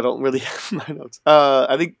again because I don't really have my notes.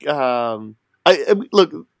 I think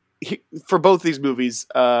for both these movies,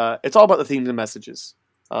 it's all about the themes and messages.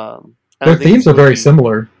 Their themes are very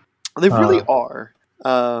similar. They really are.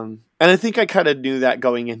 And I think I kind of knew that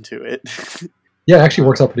going into it. Yeah, it actually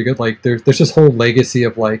works out pretty good. Like there's this whole legacy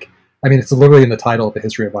of like, I mean, it's literally in the title of A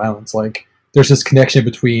History of Violence. Like there's this connection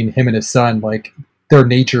between him and his son. Like their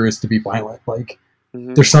nature is to be violent. Like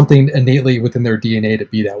there's something innately within their DNA to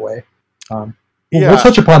be that way. We'll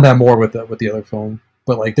touch upon that more with the other film,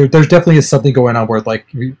 but like there's definitely is something going on where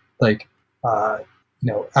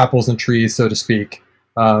apples and trees, so to speak.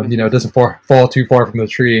 It doesn't fall too far from the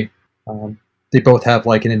tree. They both have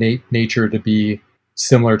like an innate nature to be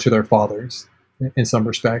similar to their fathers in some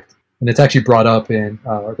respect, and it's actually brought up in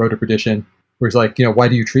Road to Perdition, where he's like, why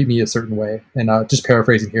do you treat me a certain way? And just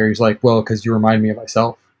paraphrasing here, he's like, well, because you remind me of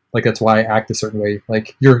myself. Like that's why I act a certain way.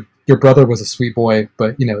 Like your brother was a sweet boy,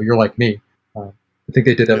 but you're like me. I think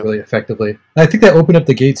they did that really effectively. And I think that opened up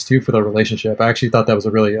the gates too for the relationship. I actually thought that was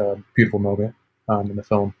a really beautiful moment in the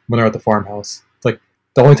film when they're at the farmhouse. It's like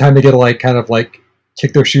the only time they get to like kind of like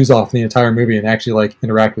kick their shoes off in the entire movie and actually like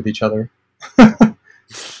interact with each other.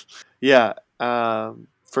 Yeah,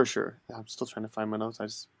 for sure. I'm still trying to find my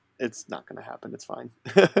notes. It's not going to happen. It's fine.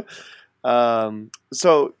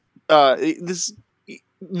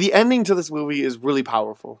 The ending to this movie is really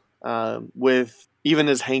powerful. With even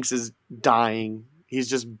as Hanks is dying, he's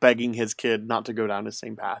just begging his kid not to go down the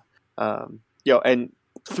same path. And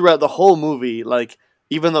throughout the whole movie, like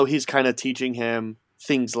even though he's kind of teaching him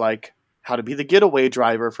things like how to be the getaway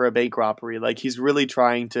driver for a bank robbery, like he's really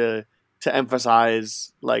trying to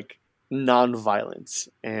emphasize like non-violence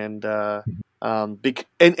and you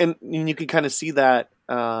can kind of see that.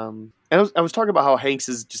 And I was talking about how Hanks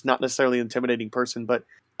is just not necessarily an intimidating person, but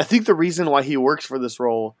I think the reason why he works for this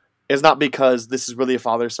role is not because this is really a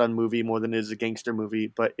father-son movie more than it is a gangster movie,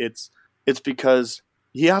 but it's because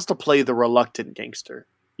he has to play the reluctant gangster.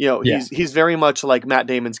 He's very much like Matt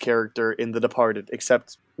Damon's character in The Departed,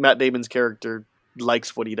 except Matt Damon's character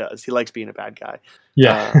likes what he does. He likes being a bad guy.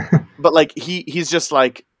 Yeah. But like he's just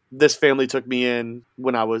like, this family took me in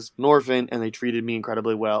when I was an orphan and they treated me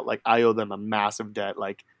incredibly well. Like I owe them a massive debt.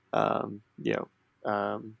 Like, I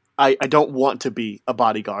don't want to be a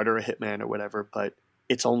bodyguard or a hitman or whatever, but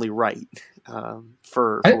it's only right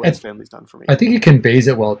for what his family's done for me. I think he conveys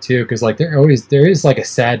it well too, because like there is like a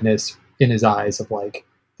sadness in his eyes of like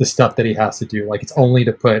the stuff that he has to do. Like it's only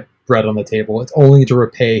to put bread on the table. It's only to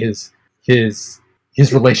repay his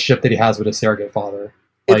relationship that he has with his surrogate father.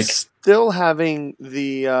 Like it's still having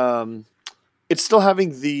the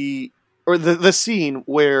scene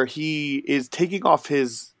where he is taking off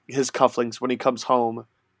his cufflinks when he comes home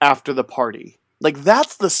after the party. Like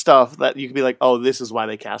that's the stuff that you can be like, oh, this is why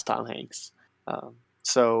they cast Tom Hanks.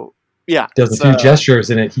 So yeah, does a few gestures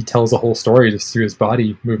in it. He tells the whole story just through his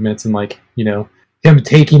body movements and like him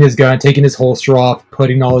taking his gun, taking his holster off,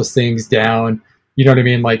 putting all his things down. You know what I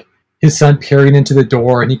mean? Like his son peering into the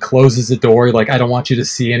door and he closes the door. Like I don't want you to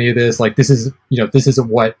see any of this. Like this isn't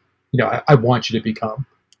what I want you to become.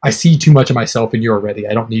 I see too much of myself in you already.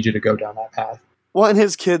 I don't need you to go down that path. Well, and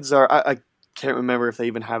his kids are, I can't remember if they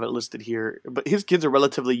even have it listed here, but his kids are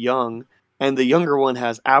relatively young, and the younger one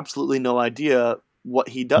has absolutely no idea what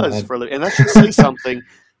he does for a living. And that should say something.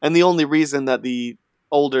 And the only reason that the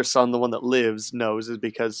older son, the one that lives, knows is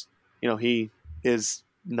because, he is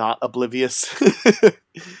not oblivious.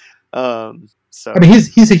 So I mean,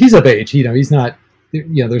 he's of age. He's not,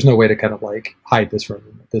 there's no way to kind of like hide this from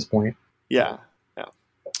him at this point. Yeah.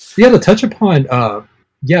 Yeah, to touch upon,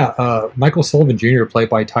 Michael Sullivan Jr., played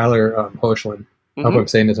by Tyler Hoechlin. I hope I'm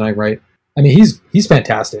saying his name right. I mean, he's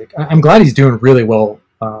fantastic. I'm glad he's doing really well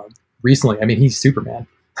recently. I mean, he's Superman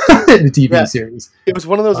in the TV series. It was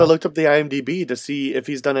one of those. I looked up the IMDb to see if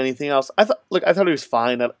he's done anything else. I thought he was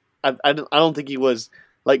fine. I don't think he was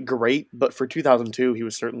like great, but for 2002, he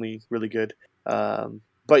was certainly really good.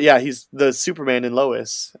 But yeah, he's the Superman in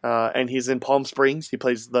Lois, and he's in Palm Springs. He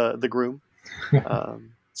plays the groom.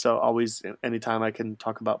 So always, anytime I can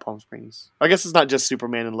talk about Palm Springs, I guess it's not just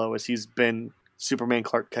Superman and Lois. He's been Superman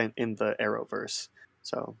Clark Kent in the Arrowverse.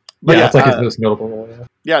 So, but it's like his most notable role. Yeah.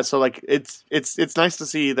 Yeah, so like it's nice to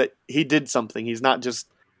see that he did something. He's not just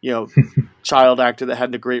child actor that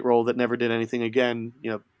had a great role that never did anything again.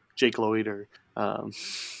 Jake Lloyd or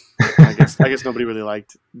I guess nobody really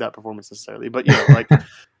liked that performance necessarily. But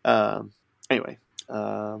anyway,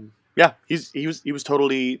 he was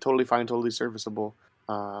totally fine, totally serviceable.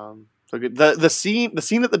 So good. The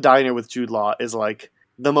scene at the diner with Jude Law is like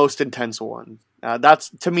the most intense one. That's,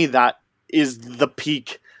 to me, that is the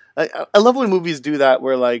peak. I love when movies do that,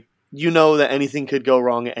 where like that anything could go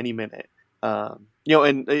wrong at any minute. And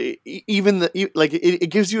even it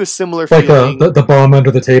gives you a similar feeling, like the bomb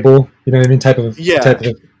under the table. You know what I mean? Type of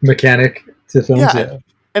mechanic to films. Yeah.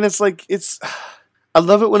 And it's like I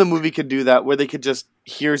love it when a movie could do that, where they could just,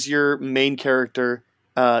 here's your main character,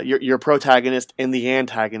 your protagonist and the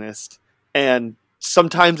antagonist, and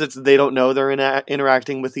sometimes it's they don't know they're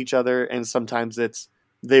interacting with each other, and sometimes it's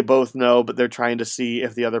they both know, but they're trying to see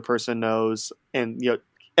if the other person knows, and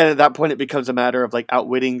and at that point it becomes a matter of like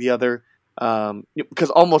outwitting the other,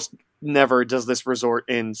 because almost never does this resort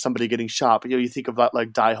in somebody getting shot. But you think of that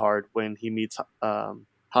like Die Hard when he meets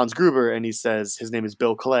Hans Gruber and he says his name is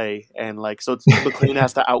Bill Clay, and like so it's McClane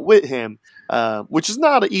has to outwit him, which is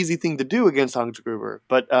not an easy thing to do against Hans Gruber.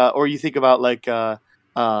 But or you think about like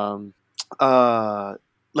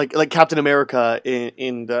Captain America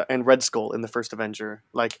and Red Skull in the first Avenger,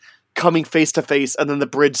 like coming face to face, and then the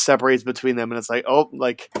bridge separates between them, and it's like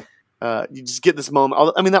you just get this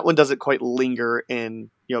moment. I mean, that one doesn't quite linger in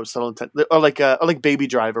subtle intent, or like Baby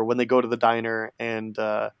Driver when they go to the diner and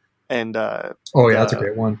that's a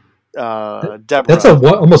great one. Deborah. That's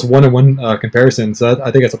almost one-on-one comparison. So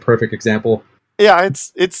I think that's a perfect example. Yeah,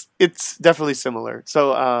 it's definitely similar.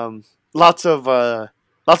 So lots of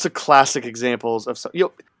classic examples of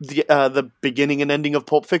the beginning and ending of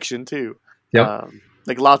Pulp Fiction too. Yeah,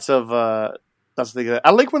 like lots of things.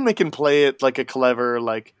 I like when they can play it like a clever,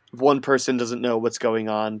 like one person doesn't know what's going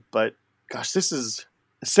on, but gosh,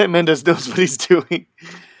 Sam Mendes knows what he's doing.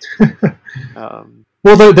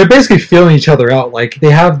 Well, they're basically feeling each other out. Like they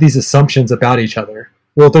have these assumptions about each other.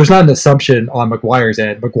 Well, there's not an assumption on McGuire's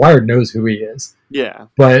end. McGuire knows who he is. Yeah.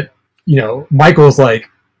 But Michael's like,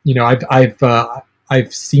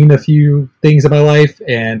 I've seen a few things in my life,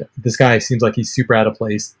 and this guy seems like he's super out of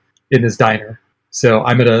place in this diner. So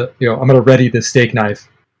I'm gonna ready this steak knife.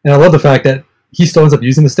 And I love the fact that he still ends up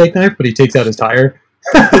using the steak knife, but he takes out his tire.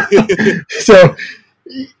 So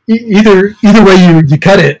either way you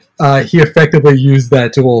cut it, he effectively used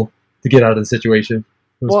that tool to get out of the situation.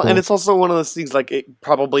 Well, cool. And it's also one of those things, like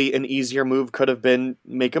probably an easier move could have been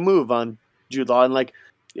make a move on Jude Law, and like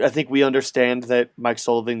I think we understand that Mike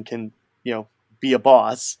Sullivan can be a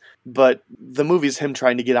boss, but the movie's him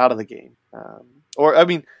trying to get out of the game. Or I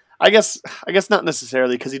mean, I guess not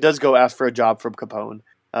necessarily, because he does go ask for a job from Capone.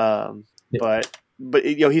 But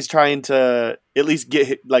he's trying to at least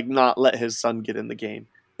not let his son get in the game.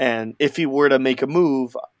 And if he were to make a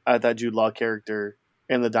move at that Jude Law character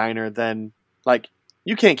in the diner, then like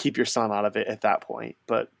you can't keep your son out of it at that point.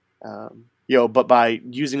 But but by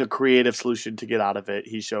using a creative solution to get out of it,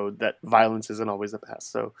 he showed that violence isn't always the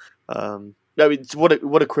best. So I mean,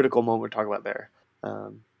 what a critical moment we're talking about there.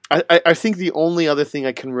 I think the only other thing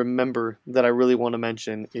I can remember that I really want to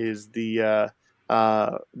mention is the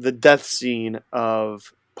death scene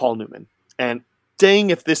of Paul Newman. And dang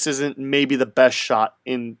if this isn't maybe the best shot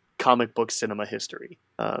in comic book cinema history.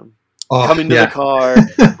 Coming to the car,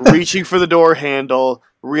 reaching for the door handle,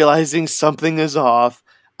 realizing something is off,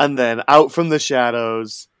 and then out from the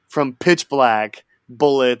shadows, from pitch black,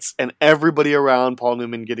 bullets, and everybody around Paul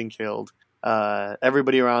Newman getting killed.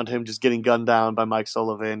 Everybody around him just getting gunned down by Mike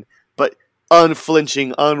Sullivan, but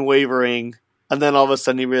unflinching, unwavering. And then all of a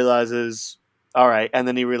sudden he realizes, all right. And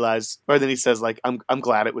then he says, like, I'm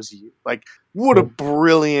glad it was you. Like, what a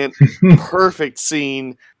brilliant, perfect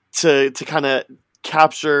scene to kind of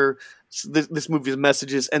capture this movie's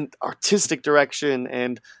messages and artistic direction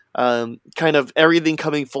and kind of everything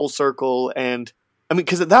coming full circle. And I mean,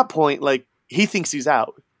 because at that point, like, he thinks he's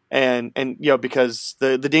out. And because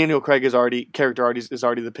the Daniel Craig is already out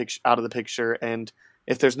of the picture, and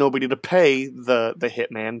if there's nobody to pay the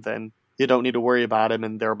hitman, then you don't need to worry about him,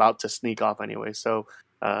 and they're about to sneak off anyway. So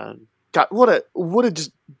God, what a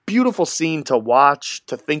just beautiful scene to watch,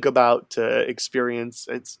 to think about, to experience.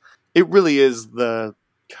 It really is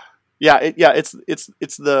it's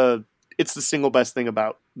the single best thing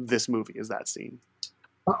about this movie is that scene.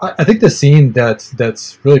 I think the scene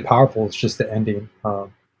that's really powerful is just the ending.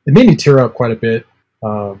 It made me tear up quite a bit.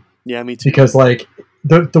 Yeah, me too. Because like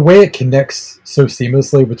the way it connects so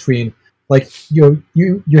seamlessly between like you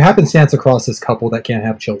happenstance across this couple that can't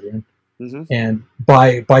have children, and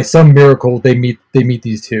by some miracle they meet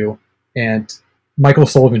these two, and Michael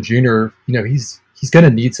Sullivan Jr. He's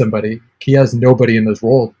gonna need somebody. He has nobody in this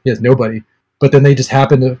role. He has nobody. But then they just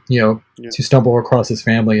happen to to stumble across his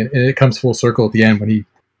family, and it comes full circle at the end when he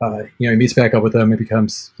meets back up with them and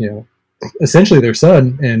becomes essentially their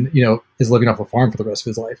son, and is living off a farm for the rest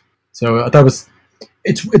of his life. So I thought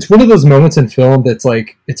it's one of those moments in film that's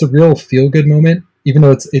like it's a real feel good moment, even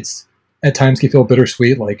though it's at times can feel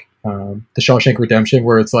bittersweet, like the Shawshank Redemption,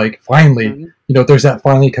 where it's like finally there's that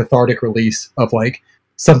finally cathartic release of like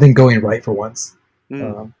something going right for once,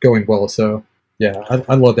 going well. So yeah,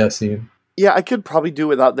 I love that scene. Yeah, I could probably do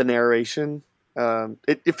without the narration.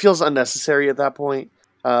 It feels unnecessary at that point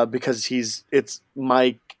because it's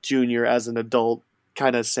Mike Jr. as an adult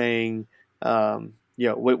kind of saying,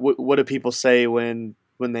 what do people say when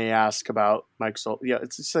they ask about Mike Sol? Yeah,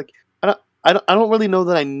 it's just like I don't really know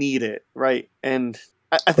that I need it, right? And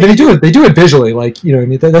I think they do it visually, like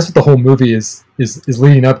that's what the whole movie is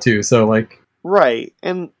leading up to. So like right,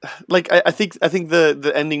 and like I think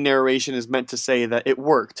the ending narration is meant to say that it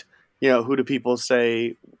worked. Who do people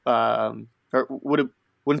say?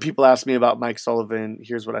 When people ask me about Mike Sullivan,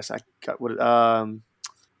 here's what I say. When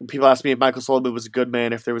people ask me if Michael Sullivan was a good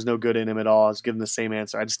man, if there was no good in him at all, I was given the same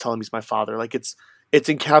answer. I just tell him he's my father. Like it's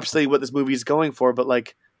encapsulating what this movie is going for. But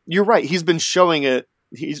like you're right, he's been showing it.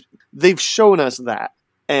 They've shown us that,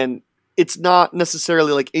 and it's not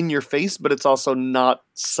necessarily like in your face, but it's also not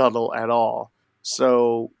subtle at all.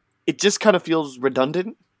 So it just kind of feels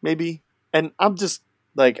redundant, maybe. And I'm just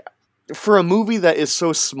like, for a movie that is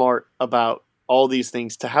so smart about all these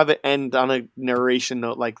things, to have it end on a narration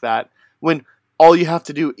note like that, when all you have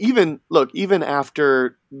to do, even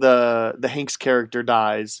after the Hanks character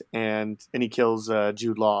dies and he kills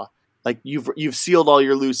Jude Law, like you've sealed all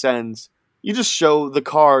your loose ends. You just show the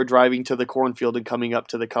car driving to the cornfield and coming up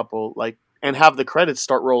to the couple, like, and have the credits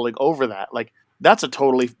start rolling over that. Like that's a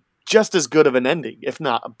totally just as good of an ending, if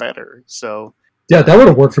not better. So yeah, that would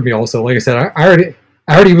have worked for me also. Like I said, I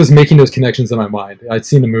already was making those connections in my mind. I'd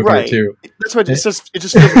seen the movie right. too. That's what it just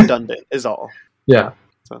feels redundant is all. Yeah.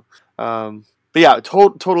 So, but yeah,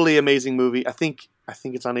 totally amazing movie. I think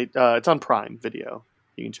it's on Prime Video.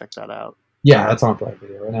 You can check that out. Yeah, that's on Prime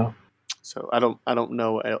Video right now. So I don't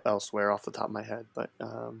know elsewhere off the top of my head, but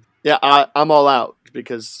yeah, I'm all out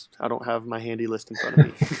because I don't have my handy list in front of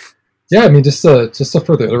me. Yeah, I mean, just to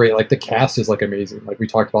further iterate, like the cast is like amazing. Like we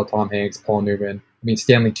talked about Tom Hanks, Paul Newman. I mean,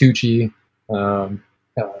 Stanley Tucci.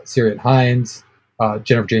 Syrian Hines,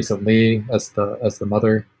 Jennifer Jason Leigh as the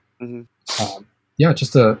mother. Yeah,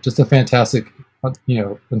 just a fantastic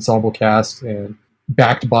ensemble cast, and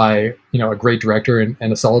backed by a great director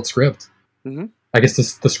and a solid script. I guess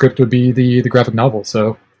the script would be the graphic novel.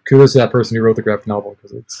 So kudos to that person who wrote the graphic novel,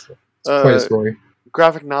 because it's quite a story.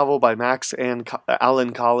 Graphic novel by Max and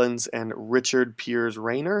Alan Collins and Richard Piers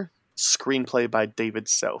Rayner. Screenplay by David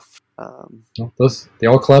Self. They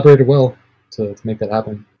all collaborated well to make that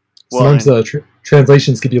happen. Well, sometimes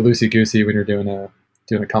translations can be loosey goosey when you're doing a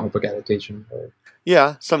comic book adaptation.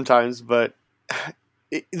 Yeah, sometimes, but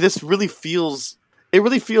this really feels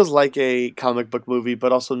like a comic book movie,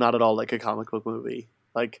 but also not at all like a comic book movie.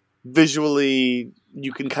 Like visually,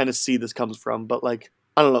 you can kind of see this comes from, but like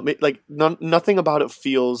I don't know, like nothing about it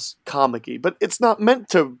feels comic-y. But it's not meant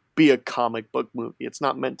to be a comic book movie. It's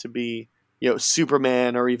not meant to be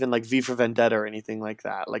Superman or even like V for Vendetta or anything like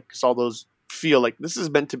that. Like, cause all those feel like this is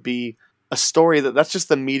meant to be a story that's just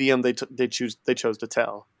the medium they chose to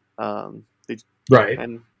tell. Right.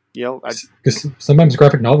 And because sometimes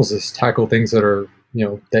graphic novels just tackle things that are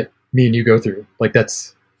that me and you go through. Like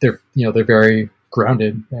they're very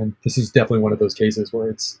grounded, and this is definitely one of those cases where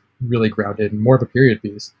it's really grounded and more of a period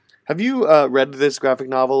piece. Have you read this graphic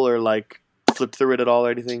novel or like flipped through it at all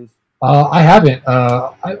or anything? I haven't.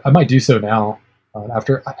 I might do so now. When I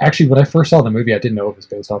first saw the movie, I didn't know it was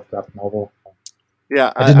based off a graphic novel.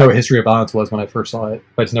 Yeah, I didn't know what History of Violence was when I first saw it,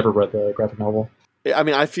 but I just never read the graphic novel. I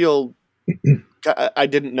mean, I feel I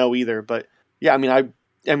didn't know either, but yeah, I mean,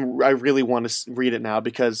 I really want to read it now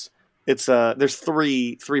because it's there's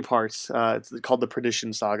three parts. It's called the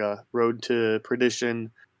Perdition Saga: Road to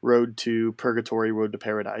Perdition, Road to Purgatory, Road to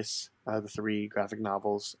Paradise. The three graphic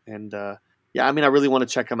novels, and yeah, I mean, I really want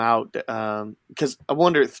to check them out because I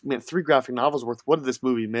wonder, man, 3 graphic novels worth. What did this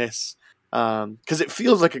movie miss? Because it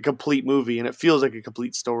feels like a complete movie and it feels like a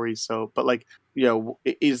complete story. So, but like, you know,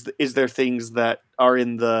 is there things that are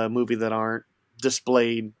in the movie that aren't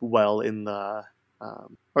displayed well in the,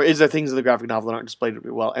 or is there things in the graphic novel that aren't displayed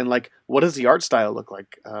well? And like, what does the art style look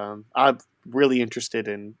like? I'm really interested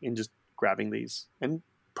in just grabbing these, and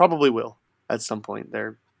probably will at some point.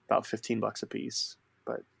 They're about $15 a piece,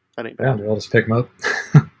 but that ain't bad. Yeah, I'll just pick them up.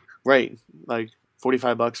 Right, like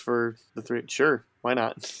 $45 for the 3. Sure, why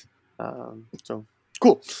not? So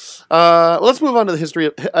cool. Well, let's move on to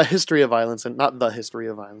a history of violence, and not the history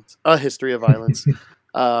of violence, a history of violence.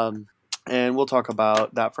 And we'll talk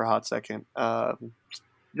about that for a hot second.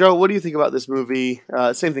 Joe, what do you think about this movie?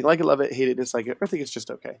 Same thing, like it, love it, hate it, dislike it. I think it's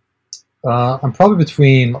just okay. I'm probably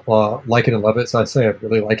between like it and love it, so I say I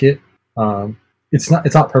really like it. It's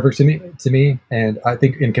not perfect to me, and I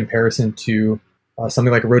think in comparison to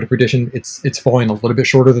something like Road to Perdition, it's falling a little bit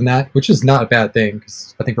shorter than that, which is not a bad thing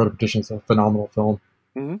because I think Road to Perdition is a phenomenal film.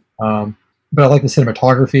 Mm-hmm. But I like the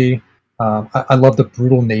cinematography. I love the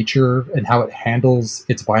brutal nature and how it handles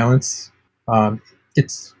its violence.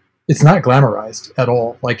 It's not glamorized at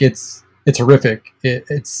all. Like it's horrific.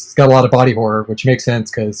 It's got a lot of body horror, which makes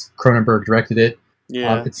sense because Cronenberg directed it.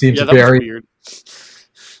 Yeah, it seems that very was weird.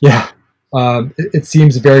 Yeah, it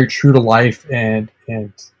seems very true to life and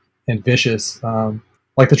vicious.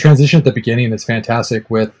 Like the transition at the beginning is fantastic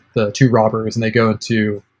with the 2 robbers, and he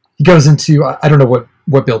goes into I don't know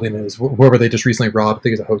what building it is, wherever they just recently robbed. I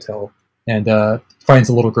think it's a hotel, and finds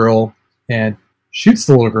a little girl and shoots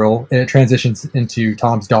the little girl, and it transitions into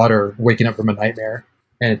Tom's daughter waking up from a nightmare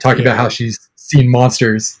and talking about how she's seen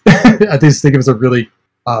monsters. I just think it was a really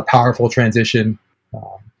powerful transition.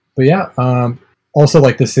 But yeah, also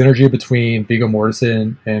like the synergy between Viggo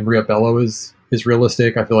Mortensen and Maria Bello is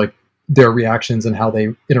realistic. I feel like their reactions and how they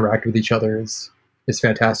interact with each other is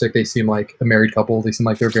fantastic. They seem like a married couple. They seem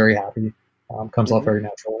like they're very happy. Comes off very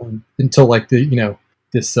natural, and until like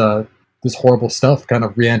this horrible stuff kind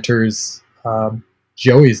of re-enters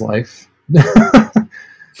Joey's life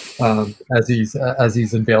as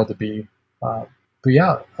he's unveiled to be. But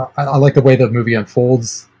yeah, I like the way the movie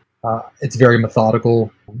unfolds. It's very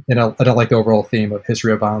methodical, and I don't like the overall theme of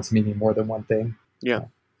history of violence meaning more than one thing. Yeah.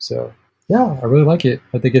 So yeah, I really like it.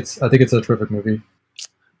 I think it's a terrific movie.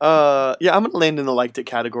 Yeah, I'm gonna land in the liked it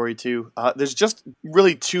category too. There's just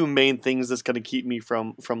really 2 main things that's gonna keep me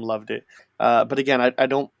from loved it. But again, I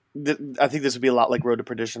don't. I think this would be a lot like Road to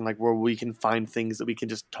Perdition, like where we can find things that we can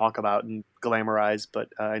just talk about and glamorize, but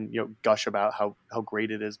and gush about how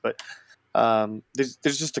great it is. But there's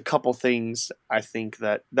just a couple things I think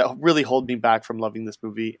that really hold me back from loving this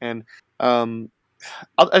movie, and I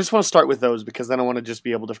just want to start with those because then I want to just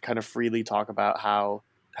be able to kind of freely talk about how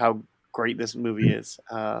great this movie is.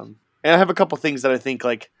 And I have a couple things that I think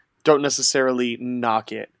like don't necessarily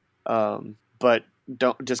knock it, but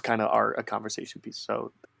don't just kind of are a conversation piece.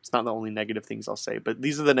 So it's not the only negative things I'll say, but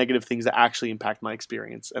these are the negative things that actually impact my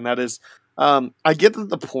experience. And that is, I get that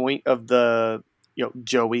the point of the,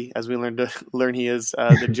 Joey, as we learn he is,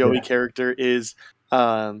 the Joey character is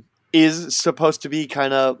supposed to be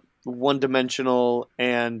kind of one-dimensional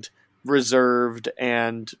and reserved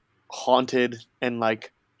and haunted, and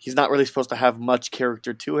like he's not really supposed to have much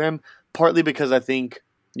character to him, partly because I think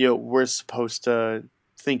we're supposed to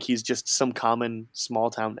think he's just some common small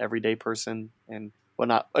town everyday person and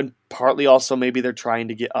whatnot, and partly also maybe they're trying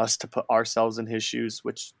to get us to put ourselves in his shoes,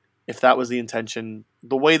 which if that was the intention,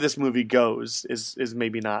 the way this movie goes is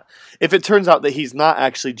maybe not. If it turns out that he's not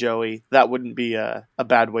actually Joey, that wouldn't be a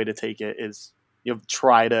bad way to take it, is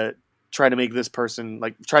try to make this person,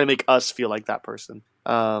 like try to make us feel like that person.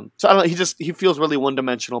 So I don't know, he feels really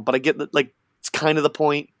one-dimensional, but I get that like it's kind of the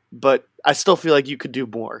point, but I still feel like you could do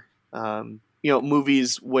more.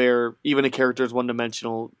 Movies where even a character is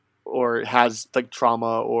one-dimensional or has like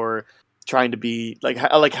trauma or trying to be like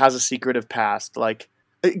has a secretive past. Like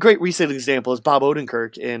a great recent example is Bob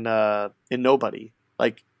Odenkirk in Nobody.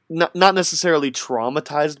 Like not necessarily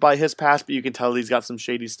traumatized by his past, but you can tell he's got some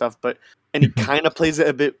shady stuff. And he kind of plays it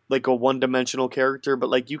a bit like a one-dimensional character, but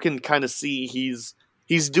like you can kind of see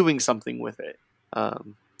he's doing something with it.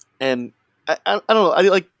 And I don't know. I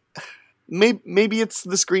like. Maybe it's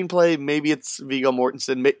the screenplay. Maybe it's Viggo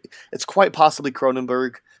Mortensen. It's quite possibly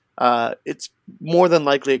Cronenberg. It's more than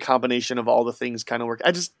likely a combination of all the things kind of work.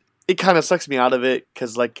 It kind of sucks me out of it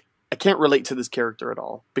because like I can't relate to this character at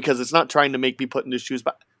all because it's not trying to make me put in his shoes.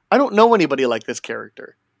 But I don't know anybody like this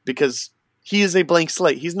character because he is a blank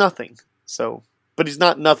slate. He's nothing. So, but he's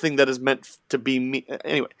not nothing that is meant to be me.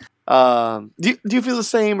 Anyway, do you feel the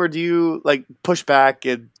same, or do you like push back?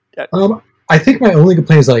 I think my only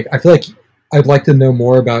complaint is like I feel like I'd like to know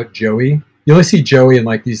more about Joey. You only see Joey in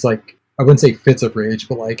like these like I wouldn't say fits of rage,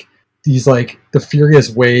 but like these like the furious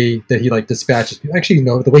way that he like dispatches people. Actually,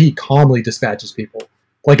 no, the way he calmly dispatches people.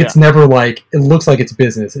 Like it's never like it looks like it's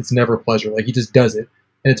business. It's never pleasure. Like he just does it,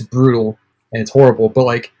 and it's brutal and it's horrible. But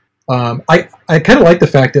like I kind of like the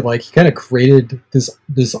fact that like he kind of created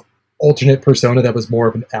this alternate persona that was more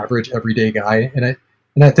of an average everyday guy, and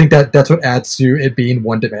I think that's what adds to it being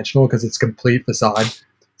one dimensional because it's complete facade.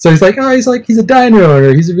 So he's like, he's a diner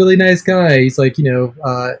owner. He's a really nice guy. He's like,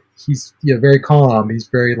 he's very calm. He's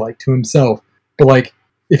very like to himself. But like,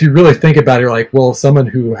 if you really think about it, you're like, well, someone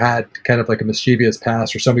who had kind of like a mischievous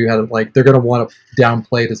past or somebody who had like, they're going to want to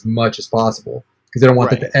downplay it as much as possible because they don't want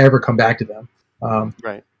that to ever come back to them.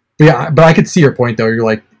 Right. But yeah, but I could see your point though. You're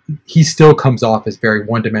like, he still comes off as very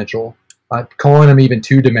one dimensional. Calling him even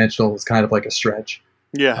two dimensional is kind of like a stretch.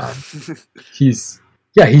 Yeah. He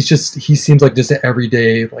seems like just an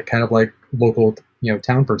everyday, like kind of like local,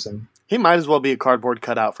 town person. He might as well be a cardboard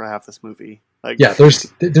cutout for half this movie. Like, yeah,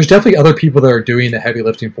 there's definitely other people that are doing the heavy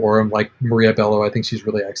lifting for him, like Maria Bello. I think she's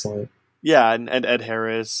really excellent. Yeah, and Ed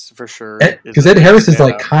Harris for sure. Because Ed Harris is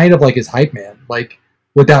like kind of like his hype man, like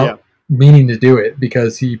without meaning to do it,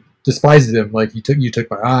 because he despises him. Like you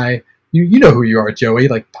took my eye. You know who you are, Joey.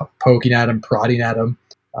 Like poking at him, prodding at him.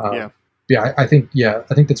 I think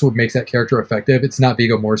that's what makes that character effective. It's not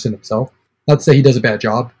Viggo Mortensen himself. Not to say he does a bad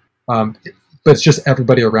job, but it's just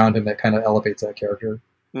everybody around him that kind of elevates that character.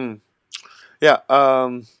 Mm. Yeah.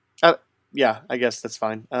 I guess that's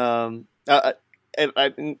fine.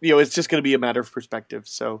 It's just going to be a matter of perspective.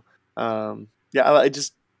 So, I don't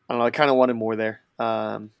know. I kind of wanted more there,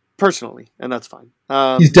 personally, and that's fine.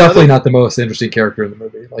 He's definitely not the most interesting character in the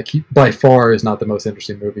movie. Like he by far is not the most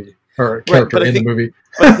interesting movie or character in the movie.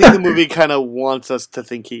 I think the movie kind of wants us to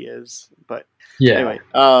think he is, but anyway.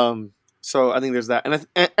 So I think there's that, and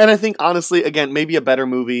I think honestly, again, maybe a better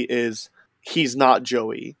movie is he's not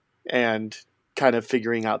Joey, and kind of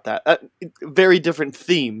figuring out that very different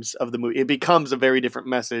themes of the movie. It becomes a very different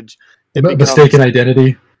message. Mistaken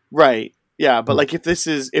identity, right? Yeah, but like if this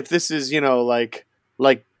is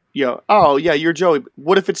oh yeah, you're Joey.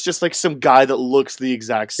 What if it's just like some guy that looks the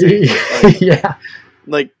exact same?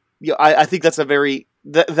 I think that's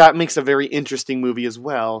that makes a very interesting movie as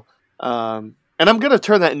well. And I'm gonna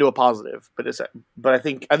turn that into a positive, but I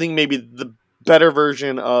think maybe the better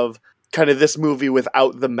version of kind of this movie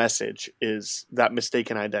without the message is that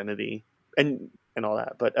mistaken identity and all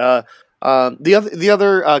that. But the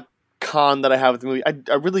other con that I have with the movie,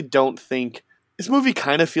 I really don't think this movie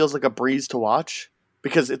kind of feels like a breeze to watch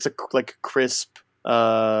because it's a crisp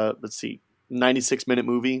 96-minute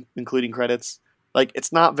movie including credits. Like,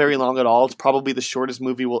 it's not very long at all. It's probably the shortest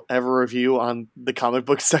movie we'll ever review on the comic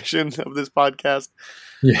book section of this podcast.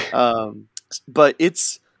 Yeah. But it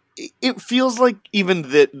feels like even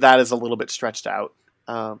that is a little bit stretched out.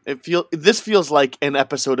 This feels like an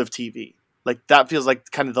episode of TV. Like, that feels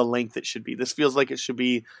like kind of the length it should be. This feels like it should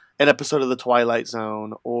be an episode of The Twilight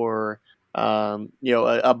Zone or,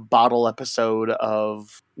 a bottle episode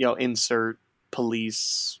of, insert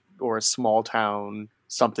Police or a small town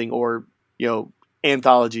something, or,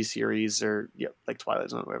 anthology series or like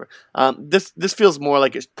Twilight Zone or whatever. This feels more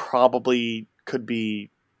like it probably could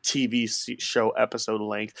be TV show episode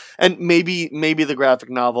length, and maybe the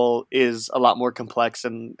graphic novel is a lot more complex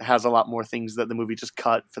and has a lot more things that the movie just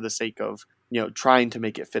cut for the sake of trying to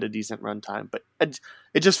make it fit a decent runtime. But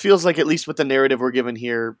it just feels like, at least with the narrative we're given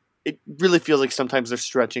here, it really feels like sometimes they're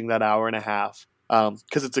stretching that hour and a half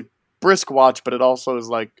because it's a brisk watch, but it also is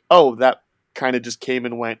like, oh, that kind of just came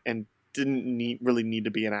and went and didn't really need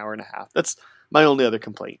to be an hour and a half. That's my only other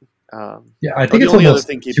complaint. I think it's almost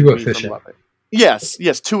too efficient.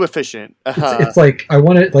 Yes, too efficient. It's like, I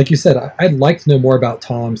want to, like you said, I'd like to know more about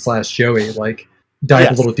Tom/Joey, like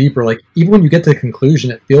dive a little deeper. Like, even when you get to the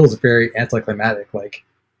conclusion, it feels very anticlimactic. Like,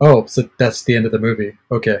 oh, so that's the end of the movie.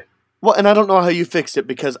 Okay. Well, and I don't know how you fixed it,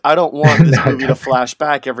 because I don't want this movie to flash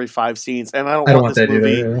back every 5 scenes, and I don't want this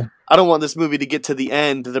movie. Either, yeah. I don't want this movie to get to the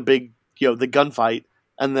end, the big, the gunfight,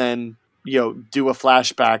 and then do a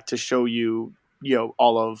flashback to show you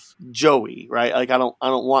all of Joey, right? Like, I don't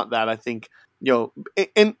want that. I think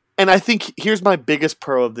and I think here's my biggest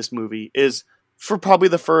pro of this movie is, for probably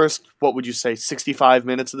the first, what would you say, 65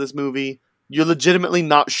 minutes of this movie, you're legitimately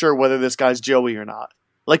not sure whether this guy's Joey or not.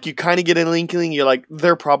 Like, you kind of get an inkling, you're like,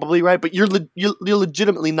 they're probably right, but you're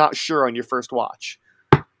legitimately not sure on your first watch.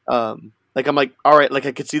 Like, I'm like, all right, like,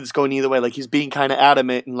 I could see this going either way. Like, he's being kind of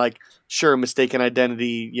adamant and like, sure, mistaken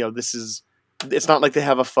identity, it's not like they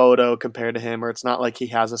have a photo compared to him, or it's not like he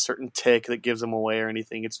has a certain tick that gives him away or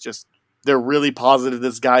anything. It's just, they're really positive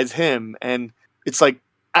this guy's him, and it's like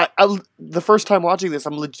the first time watching this,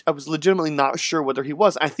 I was legitimately not sure whether he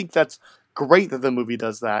was. I think that's great that the movie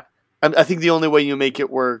does that. I think the only way you make it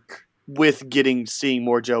work with seeing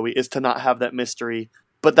more Joey is to not have that mystery.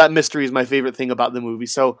 But that mystery is my favorite thing about the movie.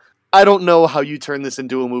 So I don't know how you turn this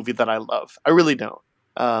into a movie that I love. I really don't.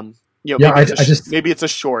 Maybe it's a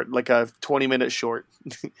short, like a 20-minute short.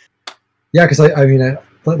 Yeah, because I mean,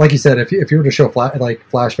 like you said, if you were to show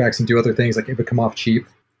flashbacks and do other things, like it would come off cheap.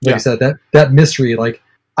 Like I said, that mystery, like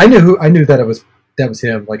I knew that it was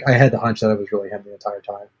him. Like I had the hunch that it was really him the entire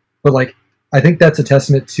time. But like I think that's a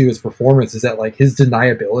testament to his performance. Is that like his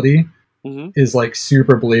deniability is like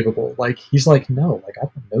super believable. Like he's like, no, like I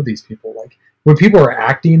don't know these people. Like when people are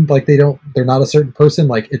acting like they're not a certain person.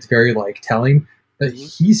 Like it's very like telling. But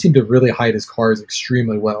he seemed to really hide his cards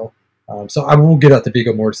extremely well. So I will give that to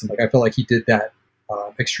Viggo Mortensen. Like I feel like he did that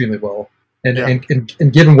extremely well.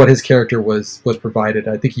 And given what his character was provided,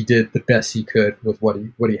 I think he did the best he could with what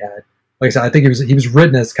he had. Like I said, I think he was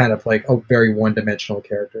written as kind of like a very one-dimensional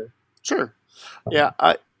character. Sure. Yeah.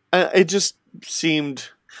 It just seemed,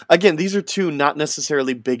 again, these are two not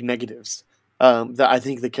necessarily big negatives. That I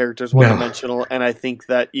think the character is one-dimensional, and I think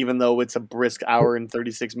that even though it's a brisk hour and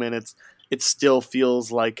 36 minutes, it still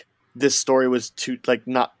feels like this story was too like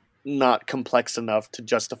not complex enough to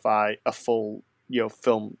justify a full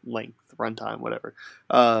film length runtime, whatever.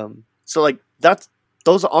 So like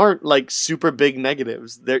those aren't like super big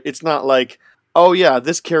negatives. It's not like, oh yeah,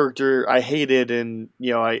 this character I hated, and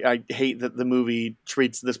I hate that the movie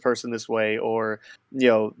treats this person this way, or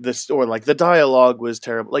this, or like the dialogue was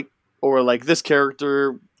terrible, like, or like this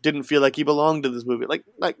character didn't feel like he belonged to this movie. Like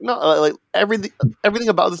no, like everything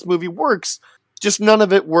about this movie works, just none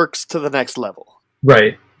of it works to the next level.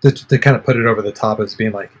 Right. To kind of put it over the top as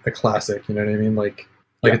being like a classic, you know what I mean? Like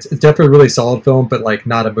it's definitely a really solid film, but like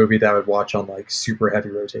not a movie that I would watch on like super heavy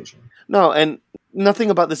rotation. No, and nothing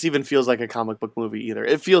about this even feels like a comic book movie either.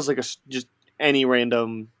 It feels like just any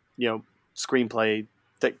random, screenplay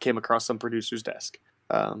that came across some producer's desk.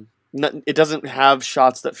 It doesn't have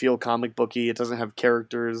shots that feel comic booky. It doesn't have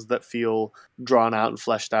characters that feel drawn out and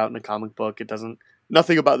fleshed out in a comic book.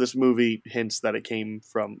 Nothing about this movie hints that it came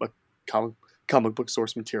from a comic book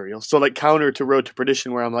source material. So like counter to Road to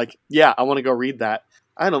Perdition, where I'm like, yeah, I want to go read that.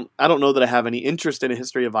 I don't know that I have any interest in A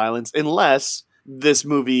History of Violence unless this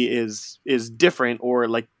movie is different, or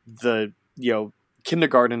like the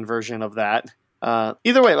kindergarten version of that.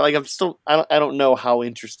 Either way, like I don't know how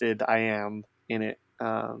interested I am in it.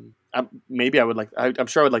 Maybe I would like. I'm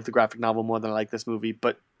sure I would like the graphic novel more than I like this movie,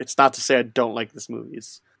 but it's not to say I don't like this movie.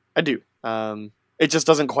 I do. It just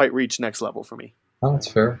doesn't quite reach next level for me. Oh, that's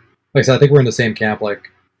fair. Like I said, I think we're in the same camp. Like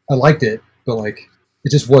I liked it, but like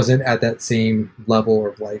it just wasn't at that same level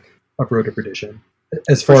of Road to Perdition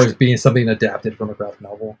as far as being something adapted from a graphic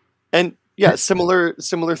novel. And yeah, similar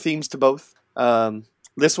themes to both.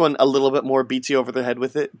 This one a little bit more beats you over the head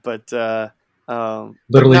with it, but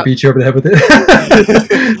literally beat you over the head with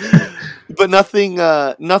it. But nothing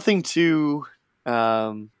too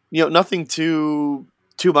nothing too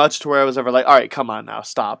much to where I was ever like, all right, come on now,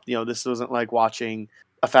 stop. This wasn't like watching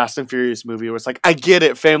a Fast and Furious movie where it's like, I get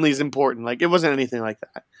it, family's important. Like it wasn't anything like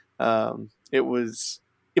that.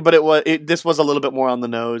 This was a little bit more on the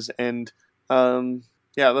nose, and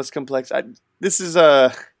less complex. This is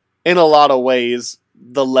in a lot of ways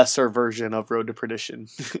the lesser version of Road to Perdition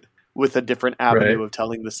with a different avenue of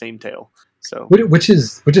telling the same tale. So which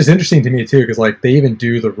is interesting to me too, because like they even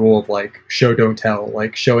do the rule of like show don't tell,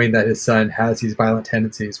 like showing that his son has these violent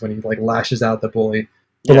tendencies when he like lashes out at the bully.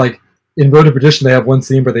 But like in Road to Perdition, they have one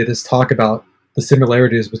scene where they just talk about the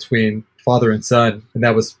similarities between father and son, and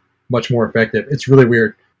that was much more effective. It's really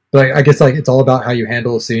weird, but I guess like it's all about how you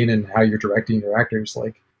handle a scene and how you're directing your actors.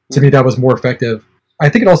 Like to me, that was more effective. I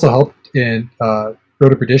think it also helped in Road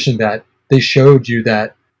to Perdition that they showed you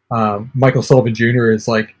that Michael Sullivan Jr. is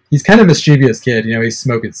like, he's kind of a mischievous kid. He's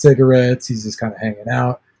smoking cigarettes. He's just kind of hanging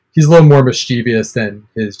out. He's a little more mischievous than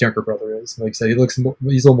his younger brother is. Like I said, he's a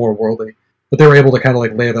little more worldly. But they were able to kind of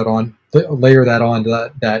like layer that on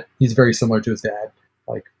that he's very similar to his dad,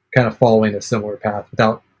 like kind of following a similar path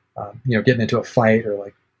without, getting into a fight or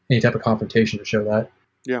like any type of confrontation to show that.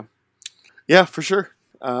 Yeah, for sure.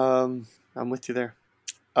 I'm with you there.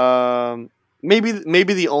 Maybe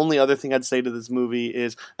the only other thing I'd say to this movie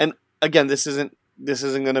is, and again, this isn't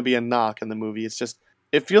going to be a knock in the movie. It's just,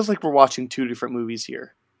 it feels like we're watching two different movies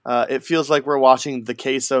here. It feels like we're watching the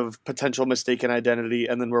case of potential mistaken identity,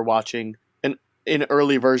 and then we're watching an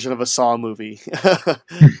early version of a Saw movie,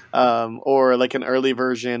 or like an early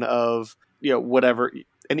version of whatever.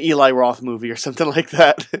 an Eli Roth movie or something like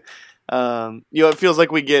that. It feels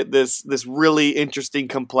like we get this really interesting,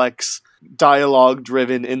 complex,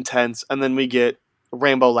 dialogue-driven, intense, and then we get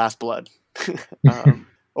Rambo: Last Blood,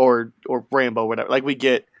 or Rambo, whatever. Like we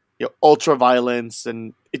get ultra violence,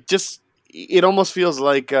 and it almost feels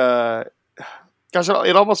like,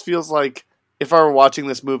 it almost feels like if I were watching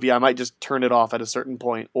this movie, I might just turn it off at a certain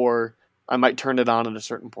point, or I might turn it on at a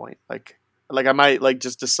certain point, like I might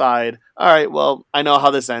just decide, all right, well, I know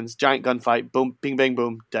how this ends. Giant gunfight, boom, bing, bang,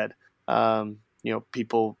 boom, dead.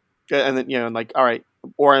 People, and then all right,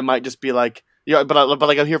 or I might just be like, but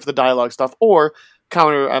I'm here for the dialogue stuff, or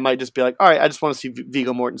counter, I might just be like, all right, I just want to see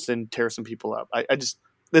Viggo Mortensen tear some people up.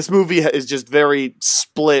 This movie is just very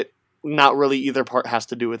split. Not really either part has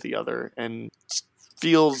to do with the other, and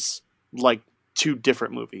feels like two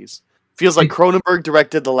different movies. Feels like Cronenberg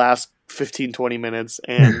directed the last 15-20 minutes,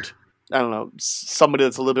 and I don't know, somebody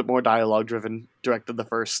that's a little bit more dialogue driven directed the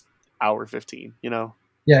first hour 15.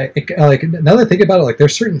 Yeah, now that I think about it,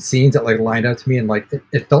 there's certain scenes that lined up to me, and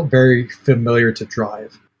it felt very familiar to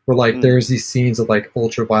Drive. Where there's these scenes of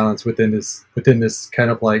ultra violence within this kind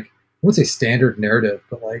of I wouldn't say standard narrative,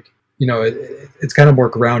 but it's kind of more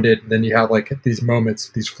grounded. And then you have these moments,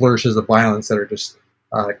 these flourishes of violence that are just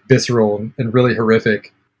visceral and really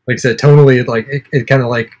horrific. Like I said, tonally, it kind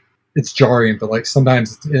of it's jarring, but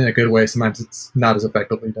sometimes it's in a good way, sometimes it's not as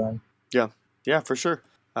effectively done. Yeah, for sure.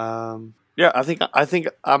 I think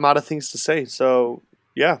I'm out of things to say. So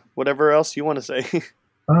yeah, whatever else you want to say.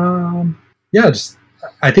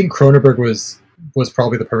 I think Cronenberg was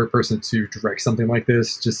probably the perfect person to direct something like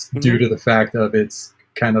this, just due to the fact of its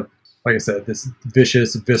kind of, like I said, this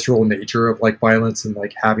vicious, visceral nature of violence and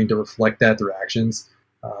having to reflect that through actions.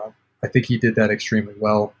 I think he did that extremely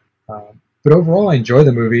well. But overall, I enjoy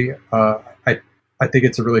the movie. I think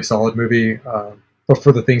it's a really solid movie. But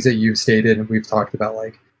for the things that you've stated and we've talked about,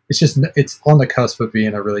 it's on the cusp of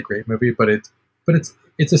being a really great movie. But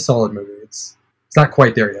it's a solid movie. It's not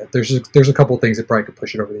quite there yet. There's a couple of things that probably could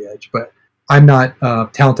push it over the edge. But I'm not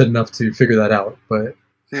talented enough to figure that out. But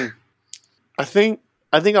I think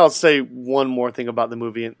I'll say one more thing about the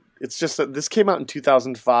movie. It's just that this came out in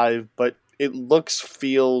 2005, but it looks,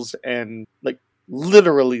 feels, and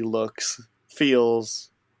literally looks, feels,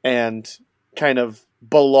 and kind of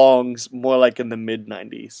belongs more in the mid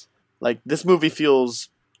 90s. This movie feels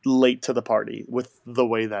late to the party with the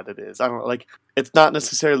way that it is. I don't know, it's not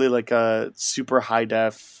necessarily a super high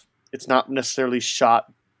def. It's not necessarily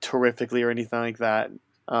shot terrifically or anything like that.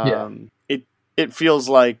 It feels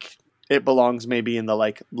like it belongs maybe in the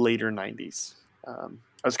later 90s.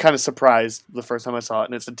 I was kind of surprised the first time I saw it,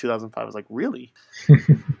 and it's in 2005. I was like, really?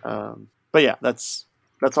 But yeah, that's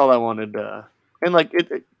all I wanted. And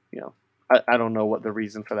I don't know what the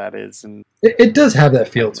reason for that is. And it does have that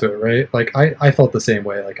feel to it, right? I felt the same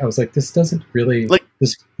way. I was like, this doesn't really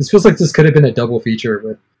this feels like this could have been a double feature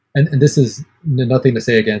with. And this is nothing to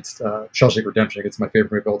say against Shawshank Redemption. It's my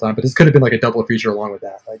favorite movie of all time. But this could have been a double feature along with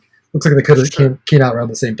that. Looks like they could have came out around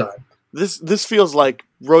the same time. This feels like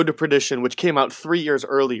Road to Perdition, which came out 3 years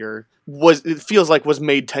earlier, was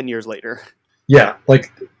made 10 years later. Yeah,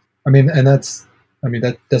 that's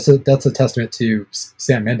a testament to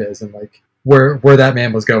Sam Mendes and where that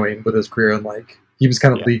man was going with his career, and he was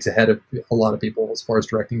kind of leagues ahead of a lot of people as far as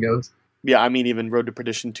directing goes. Yeah, even Road to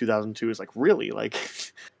Perdition 2002 is really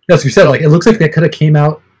Yes, you said it looks like that could have came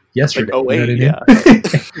out yesterday. Oh wait, you know what I mean?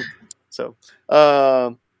 So,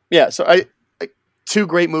 so I two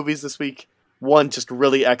great movies this week. One just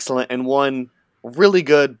really excellent, and one really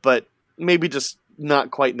good, but maybe just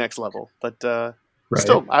not quite next level. But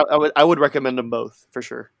still, I would recommend them both for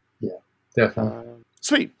sure. Yeah, definitely.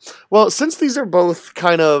 Sweet. Well, since these are both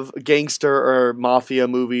kind of gangster or mafia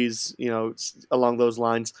movies, along those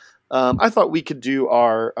lines, I thought we could do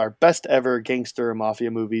our best ever gangster or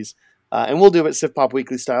mafia movies. And we'll do it Sif Pop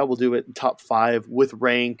Weekly style. We'll do it top 5 with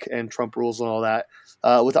rank and Trump rules and all that,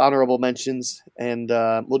 with honorable mentions. And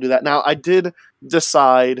we'll do that. Now, I did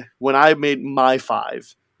decide when I made my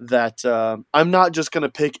 5 that I'm not just going to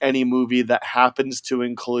pick any movie that happens to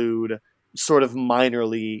include sort of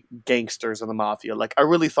minorly gangsters in the mafia. I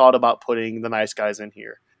really thought about putting the nice guys in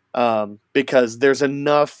here because there's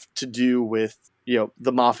enough to do with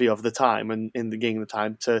the mafia of the time and in the gang of the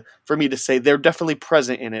time for me to say they're definitely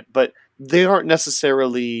present in it, but they aren't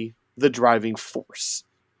necessarily the driving force.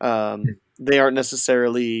 They aren't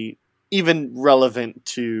necessarily even relevant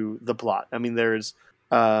to the plot.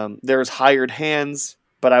 There's hired hands,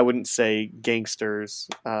 but I wouldn't say gangsters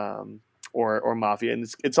or mafia. And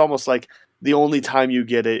it's almost like the only time you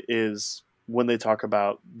get it is when they talk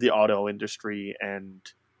about the auto industry. And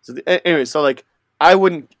so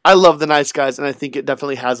I love The Nice Guys, and I think it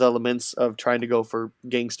definitely has elements of trying to go for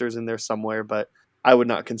gangsters in there somewhere, but I would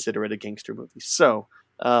not consider it a gangster movie. So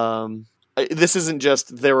this isn't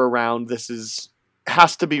just they're around. This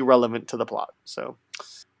has to be relevant to the plot. So,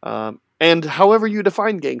 and however you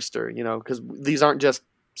define gangster, because these aren't just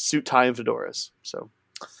suit, tie, and fedoras. So,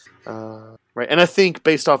 right. And I think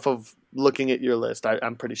based off of looking at your list,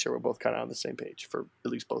 I'm pretty sure we're both kind of on the same page for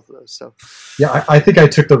at least both of those. So, yeah, I think I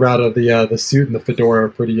took the route of the suit and the fedora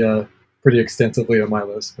pretty extensively on my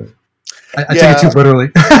list, but I take it too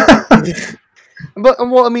literally.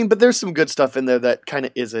 But there's some good stuff in there that kind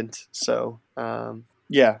of isn't. So,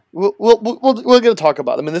 yeah, we're going to talk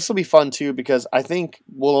about them, and this will be fun too because I think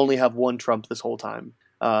we'll only have one Trump this whole time,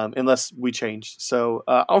 unless we change. So,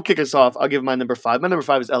 I'll kick us off. I'll give my number 5. My number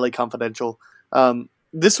 5 is LA Confidential.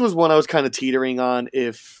 This was one I was kind of teetering on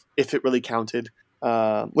if it really counted.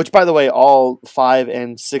 Which, by the way, all 5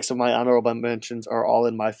 and 6 of my honorable mentions are all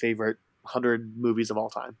in my favorite 100 movies of all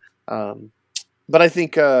time. But I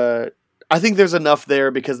think there's enough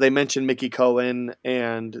there because they mentioned Mickey Cohen,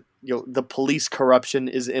 and the police corruption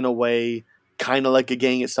is in a way kind of like a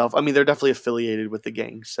gang itself. I mean, they're definitely affiliated with the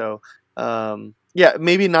gang. So, yeah,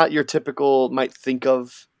 maybe not your typical might think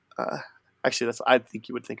of. Actually, I think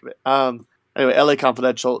you would think of it. Anyway, LA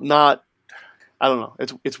Confidential, I don't know.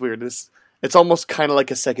 It's weird. It's almost kind of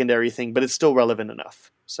like a secondary thing, but it's still relevant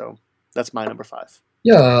enough. So that's my number 5.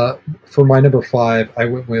 Yeah, for my number 5, I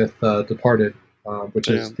went with Departed, which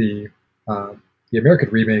is the American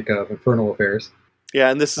remake of Infernal Affairs. Yeah,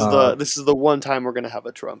 and this is the one time we're gonna have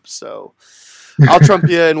a Trump. So I'll trump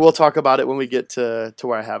you, and we'll talk about it when we get to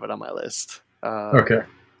where I have it on my list. Okay.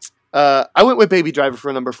 I went with Baby Driver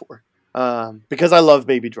for number 4. Because I love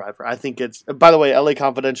Baby Driver. I think it's, by the way, LA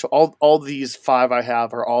Confidential, all these 5 I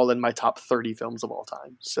have are all in my top 30 films of all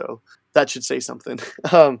time. So that should say something.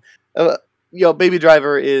 Baby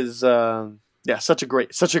Driver is, such a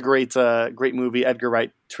great movie. Edgar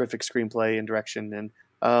Wright, terrific screenplay and direction.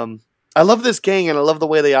 And, I love this gang and I love the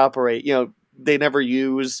way they operate. They never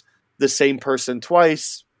use the same person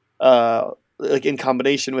twice, like in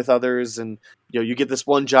combination with others. And, you get this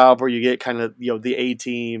one job where you get kind of, the A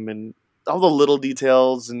team and all the little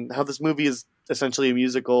details and how this movie is essentially a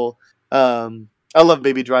musical. I love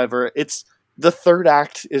Baby Driver. It's the third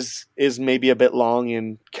act is maybe a bit long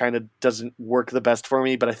and kind of doesn't work the best for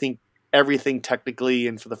me, but I think everything technically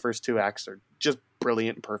and for the first 2 acts are just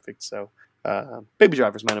brilliant and perfect. So, Baby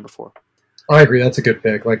Driver is my number 4. I agree. That's a good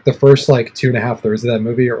pick. Like the first 2.5 thirds of that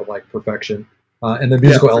movie are like perfection. And the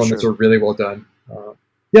musical elements are really well done.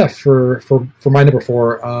 For my number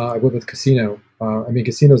 4, I went with Casino.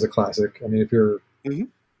 Casino is a classic. I mean, if you're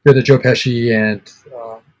the Joe Pesci and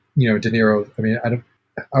De Niro,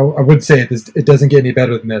 I would say it doesn't get any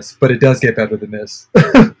better than this, but it does get better than this.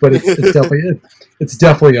 But it's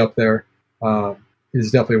definitely up there. It's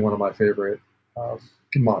definitely one of my favorite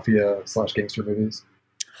mafia / gangster movies.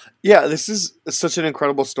 Yeah, this is such an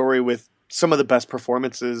incredible story with some of the best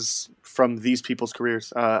performances from these people's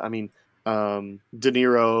careers. De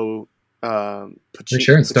Niro,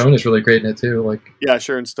 Sharon Stone is really great in it too.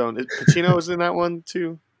 Sharon Stone. Pacino is in that one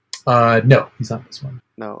too. No, he's not in this one.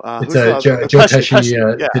 No, it's Joe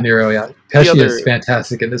Pesci, De Niro. Yeah, Pesci is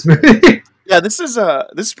fantastic in this movie. Yeah, this is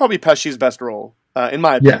probably Pesci's best role, in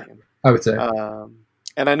my opinion. Yeah, I would say.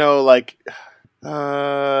 And I know,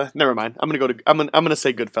 never mind. I'm gonna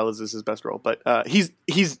say Goodfellas is his best role, but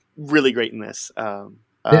he's really great in this.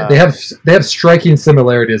 They have striking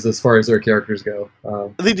similarities as far as their characters go.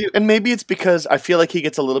 They do, and maybe it's because I feel like he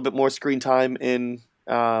gets a little bit more screen time in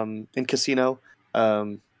Casino.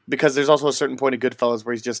 Because there's also a certain point of Goodfellas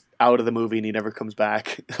where he's just out of the movie and he never comes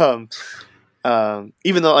back. Even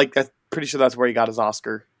though I'm pretty sure that's where he got his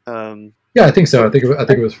Oscar. Yeah, I think so. I think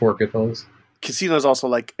it was for Goodfellas. Casino is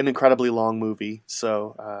also an incredibly long movie,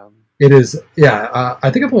 so it is. Yeah,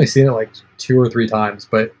 I think I've only seen it 2 or 3 times,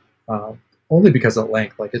 but only because of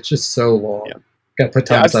length. It's just so long. Yeah. Got to put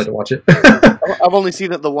time aside to watch it. I've only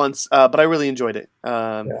seen it the once, but I really enjoyed it.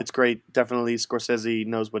 It's great. Definitely, Scorsese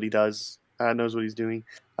knows what he does. Knows what he's doing.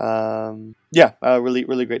 Really,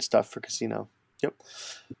 really great stuff for Casino. Yep.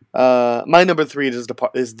 My number 3 is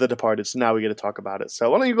The Departed. So now we get to talk about it. So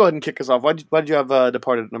why don't you go ahead and kick us off? Why did you have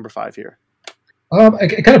Departed at number 5 here?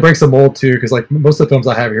 It kind of breaks the mold too, because most of the films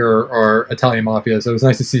I have here are Italian mafia, so it was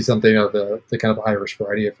nice to see something of the kind of Irish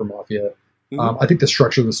variety for mafia. Mm-hmm. I think the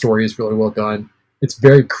structure of the story is really well done. It's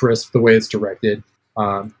very crisp the way it's directed.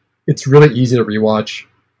 It's really easy to rewatch.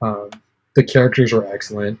 The characters are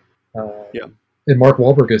excellent. And Mark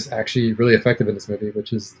Wahlberg is actually really effective in this movie,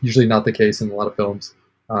 which is usually not the case in a lot of films.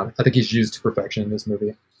 I think he's used to perfection in this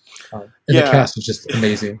movie. And the cast is just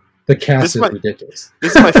amazing. The cast is ridiculous.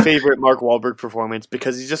 This is my favorite Mark Wahlberg performance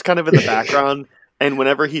because he's just kind of in the background, and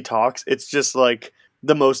whenever he talks, it's just like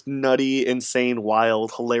the most nutty, insane,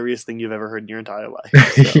 wild, hilarious thing you've ever heard in your entire life.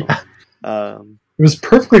 So, it was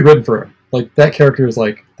perfectly written for him. Like, that character is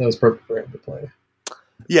like, that was perfect for him to play.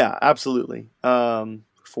 Yeah, absolutely.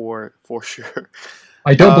 For sure.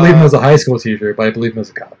 I don't believe him as a high school teacher, but I believe him as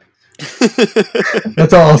a cop.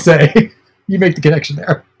 That's all I'll say. You make the connection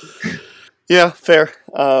there. Yeah, fair.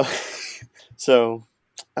 Do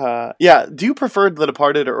you prefer The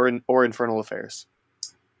Departed or Infernal Affairs?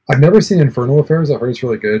 I've never seen Infernal Affairs. I've heard it's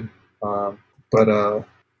really good. But I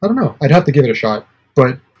don't know. I'd have to give it a shot.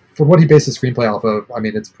 But from what he based the screenplay off of, I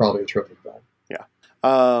mean, it's probably a terrific film. Yeah.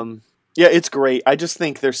 Yeah, it's great. I just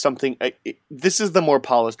think there's something... this is the more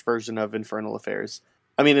polished version of Infernal Affairs.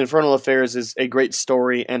 I mean, Infernal Affairs is a great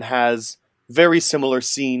story and has very similar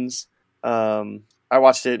scenes. I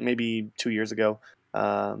watched it maybe 2 years ago.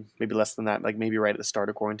 Maybe less than that, like maybe right at the start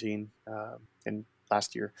of quarantine in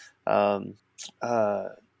last year.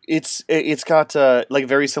 It's got like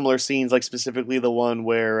very similar scenes, like specifically the one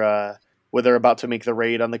where they're about to make the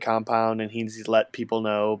raid on the compound and he's let people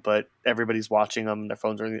know, but everybody's watching them, their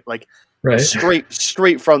phones are like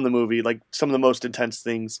straight from the movie, like some of the most intense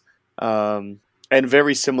things, and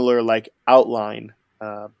very similar like outline,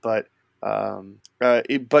 but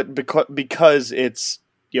because it's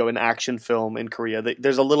an action film in Korea,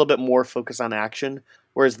 there's a little bit more focus on action,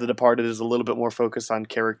 whereas The Departed is a little bit more focused on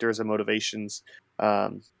characters and motivations.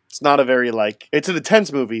 It's not a very it's an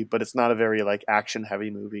intense movie, but it's not a very action heavy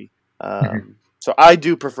movie. So I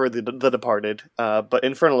do prefer the Departed, but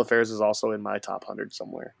Infernal Affairs is also in my top 100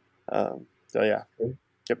 somewhere. So yeah,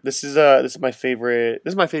 yep. This is my favorite.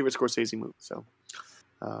 This is my favorite Scorsese movie. So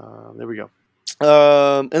there we go.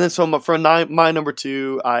 And then so for my number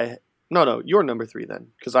 2, your number 3 then,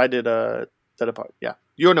 because I did The Departed. Yeah,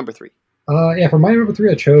 your number 3. For my number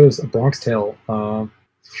 3, I chose A Bronx Tale.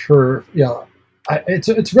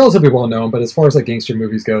 It's relatively well known, but as far as gangster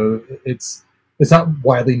movies go, it's not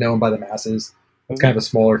widely known by the masses. It's kind of a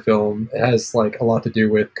smaller film. It has a lot to do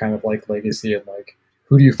with kind of legacy and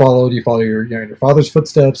who do you follow? Do you follow your father's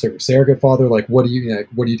footsteps or your surrogate father? What do you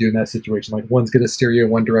do in that situation? One's going to steer you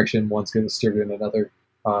in one direction, one's going to steer you in another.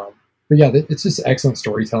 But yeah, it's just excellent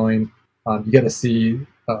storytelling. You get to see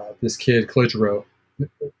this kid Kojiro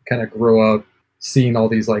kind of grow up, seeing all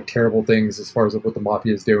these terrible things as far as what the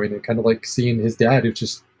mafia is doing, and kind of seeing his dad, who's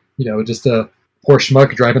just just a poor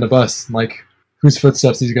schmuck driving a bus. Whose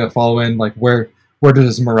footsteps he's going to follow in? Where does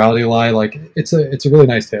his morality lie? It's a really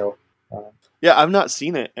nice tale. Yeah, I've not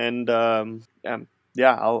seen it, and I'll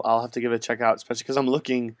have to give it a check out, especially because I'm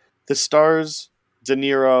looking. The stars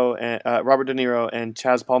Robert De Niro and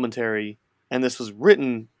Chaz Palminteri, and this was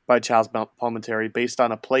written by Chaz Palminteri based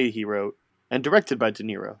on a play he wrote and directed by De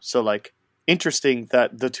Niro. So interesting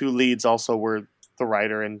that the two leads also were the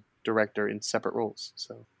writer and director in separate roles.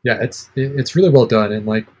 So yeah, it's really well done, and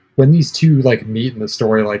when these two meet in the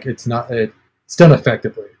story, it's done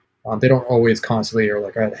effectively. They don't always constantly or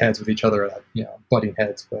at heads with each other, butting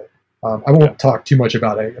heads. But I won't talk too much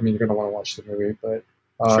about it. I mean, you're going to want to watch the movie. But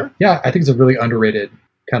sure. Yeah, I think it's a really underrated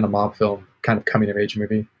kind of mob film, kind of coming of age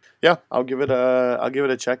movie. Yeah, I'll give it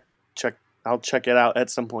a check. I'll check it out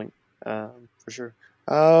at some point for sure.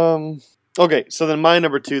 Okay, so then my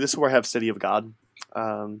number 2. This is where I have City of God.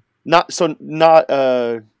 Not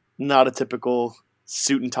a typical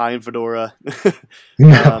suit and tie and fedora.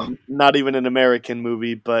 No. Not even an American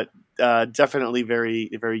movie, but definitely very,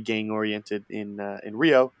 very gang oriented in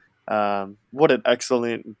Rio. What an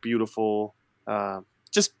excellent, beautiful,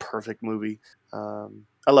 just perfect movie. I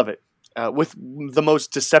love it. With the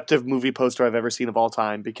most deceptive movie poster I've ever seen of all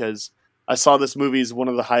time, because I saw this movie as one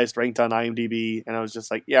of the highest ranked on IMDb, and I was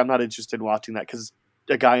just I'm not interested in watching that because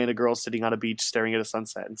a guy and a girl sitting on a beach staring at a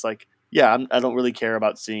sunset. It's I don't really care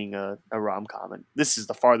about seeing a rom-com, and this is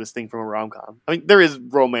the farthest thing from a rom-com. I mean, there is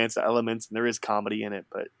romance elements and there is comedy in it,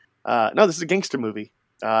 but no, this is a gangster movie,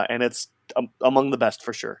 and it's among the best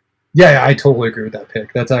for sure. Yeah, I totally agree with that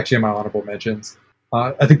pick. That's actually in my honorable mentions.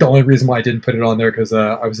 I think the only reason why I didn't put it on there because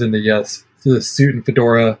I was in the suit and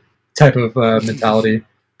fedora type of mentality.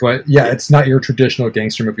 But yeah, it's not your traditional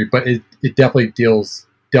gangster movie, but it definitely delves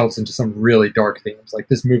into some really dark themes.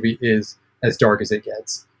 This movie is as dark as it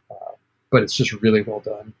gets, but it's just really well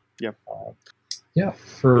done. Yeah.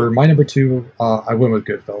 For my number 2, I went with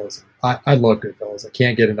Goodfellas. I love Goodfellas. I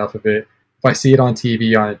can't get enough of it. If I see it on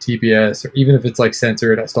TV, on a TBS, or even if it's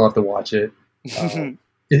censored, I still have to watch it.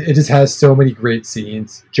 It just has so many great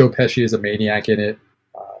scenes. Joe Pesci is a maniac in it.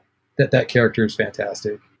 That character is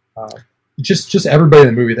fantastic. Just everybody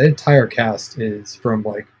in the movie, the entire cast is from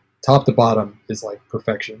top to bottom is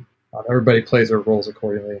perfection. Everybody plays their roles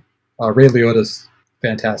accordingly. Ray Liotta's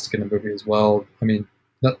fantastic in the movie as well. I mean,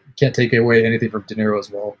 can't take away anything from De Niro as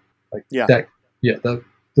well. The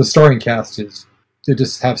starring cast they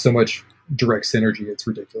just have so much direct synergy. It's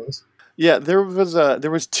ridiculous. Yeah, there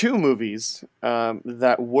was 2 movies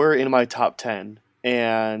that were in my top 10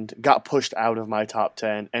 and got pushed out of my top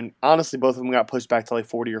 10, and honestly both of them got pushed back to like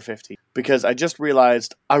 40 or 50 because I just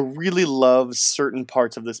realized I really love certain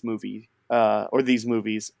parts of this movie or these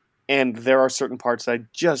movies, and there are certain parts that I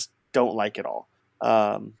just don't like at all.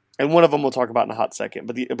 And one of them we'll talk about in a hot second,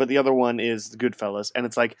 but the other one is Goodfellas, and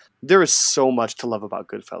it's like there is so much to love about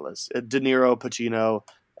Goodfellas. De Niro, Pacino,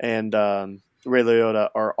 and Ray Liotta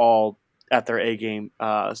are all at their A game.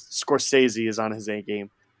 Scorsese is on his A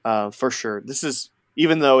game for sure. This is,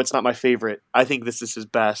 even though it's not my favorite, I think this is his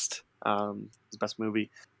best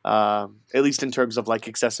movie, at least in terms of like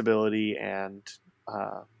accessibility and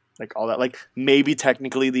like all that. Like maybe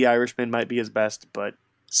technically The Irishman might be his best, but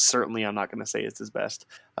certainly I'm not going to say it's his best.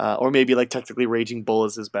 Or maybe like technically Raging Bull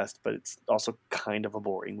is his best, but it's also kind of a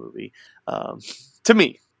boring movie to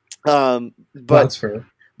me. But that's fair.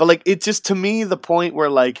 But like it's just, to me, the point where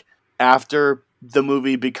like after the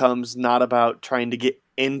movie becomes not about trying to get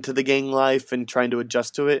into the gang life and trying to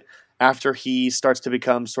adjust to it, after he starts to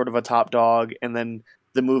become sort of a top dog, and then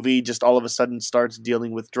the movie just all of a sudden starts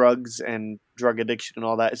dealing with drugs and drug addiction and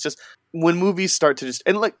all that. It's just when movies start to just,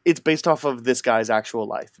 and like it's based off of this guy's actual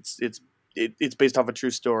life. It's based off a true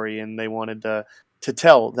story, and they wanted to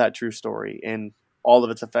tell that true story and all of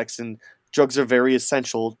its effects. And drugs are very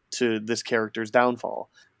essential to this character's downfall.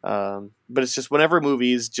 But it's just whenever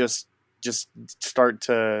movies just start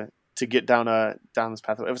to get down this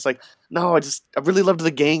pathway, it was like, no, I really loved the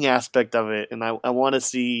gang aspect of it, and I want to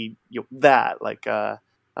see that like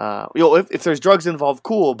if there's drugs involved,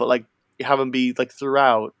 cool, but like have them be like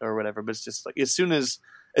throughout or whatever. But it's just like as soon as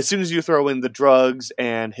you throw in the drugs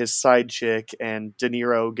and his side chick and De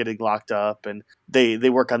Niro getting locked up and they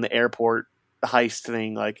work on the airport heist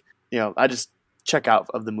thing, like I just check out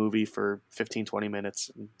of the movie for 15-20 minutes.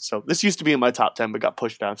 And so this used to be in my top 10 but got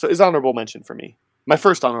pushed down, so it's honorable mention for me. My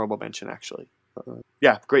first honorable mention, actually.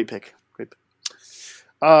 Great pick.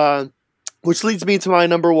 Which leads me to my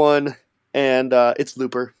number 1, and it's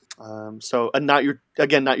Looper. So not your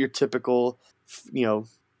typical,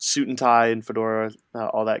 suit and tie and fedora,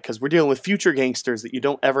 all that, because we're dealing with future gangsters that you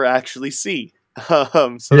don't ever actually see.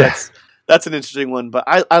 That's an interesting one. But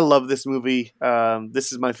I love this movie.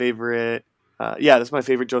 This is my favorite. This is my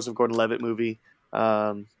favorite Joseph Gordon-Levitt movie.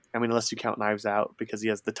 I mean, unless you count Knives Out, because he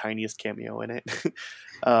has the tiniest cameo in it.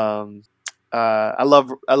 I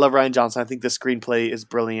love Rian Johnson. I think the screenplay is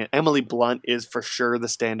brilliant. Emily Blunt is for sure the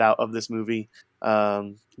standout of this movie.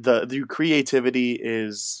 The creativity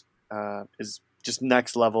is just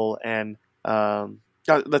next level, and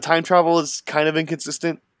the time travel is kind of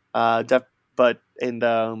inconsistent. There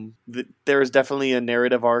is definitely a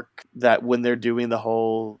narrative arc that when they're doing the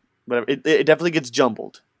whole whatever, it definitely gets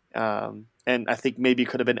jumbled. And I think maybe it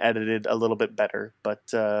could have been edited a little bit better, but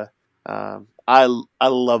I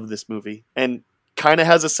love this movie, and kind of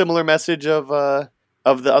has a similar message of the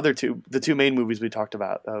other the two main movies we talked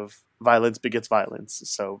about, of violence begets violence.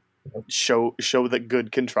 So show that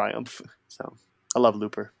good can triumph. So I love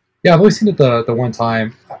Looper. Yeah, I've only seen it the one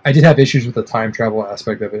time. I did have issues with the time travel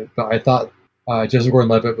aspect of it, but I thought Joseph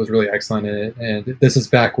Gordon-Levitt was really excellent in it, and this is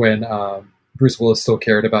back when Bruce Willis still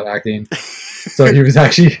cared about acting, so he was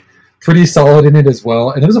actually pretty solid in it as well.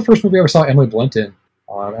 And it was the first movie I ever saw Emily Blunt in.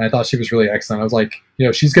 And I thought she was really excellent. I was like,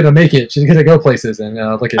 she's going to make it. She's going to go places. And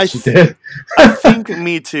look at she did. I think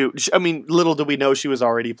me too. I mean, little do we know she was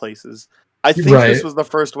already places. I think this was the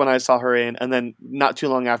first one I saw her in. And then not too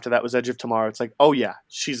long after that was Edge of Tomorrow. It's like, oh yeah,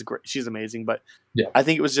 she's great. She's amazing. But I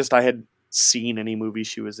think it was just I had seen any movie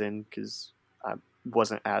she was in because I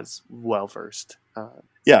wasn't as well versed. I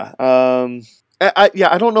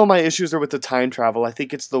don't know. My issues are with the time travel. I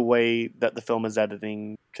think it's the way that the film is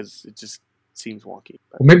editing, because it just seems wonky.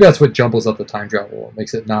 Well, maybe that's what jumbles up the time travel.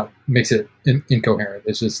 Makes it incoherent.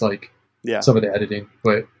 It's just like some of the editing,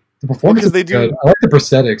 but the performance is good. I like the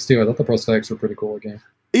prosthetics too. I thought the prosthetics were pretty cool again.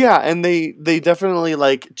 Yeah, and they definitely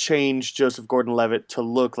like changed Joseph Gordon-Levitt to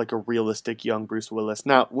look like a realistic young Bruce Willis.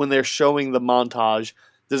 Now, when they're showing the montage,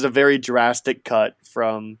 there's a very drastic cut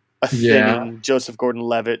from a thinning Joseph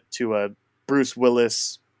Gordon-Levitt to a Bruce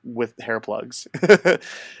Willis with hair plugs. It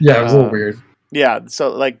was a little weird. Yeah, so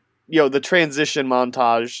like, the transition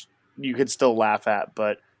montage you could still laugh at,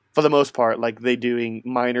 but for the most part, like they doing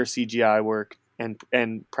minor CGI work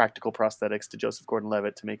and practical prosthetics to Joseph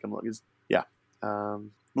Gordon-Levitt to make him look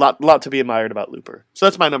lot to be admired about Looper. So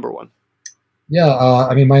that's my number 1. Yeah,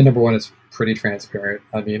 I mean, my number 1 is pretty transparent.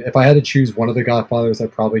 I mean, if I had to choose one of the Godfathers,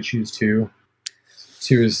 I'd probably choose 2.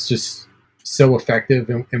 2 is just so effective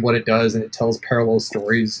in what it does, and it tells parallel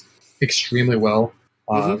stories extremely well.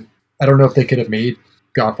 I don't know if they could have made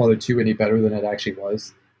Godfather 2 any better than it actually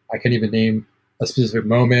was. I can't even name a specific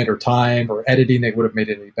moment or time or editing that would have made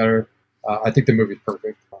it any better. I think the movie's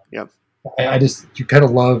perfect. Yep.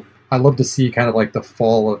 I love to see kind of like the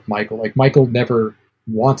fall of Michael. Like, Michael never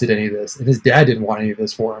wanted any of this, and his dad didn't want any of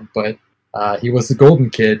this for him, but he was the golden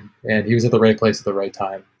kid, and he was at the right place at the right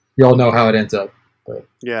time. We all know how it ends up. But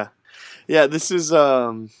yeah, this is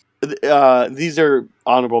these are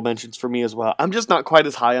honorable mentions for me as well. I'm just not quite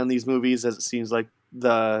as high on these movies as it seems like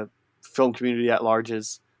the film community at large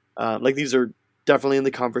is. Like, these are definitely in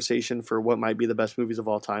the conversation for what might be the best movies of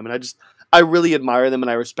all time, and I really admire them and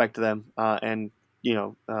I respect them. And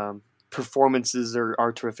performances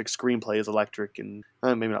are terrific. Screenplay is electric, and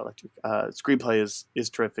maybe not electric. Screenplay is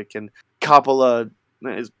terrific, and Coppola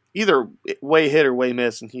is either way hit or way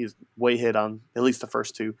miss, and he's way hit on at least the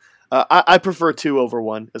first 2. I prefer 2 over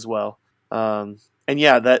 1 as well. And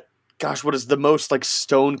yeah, what is the most like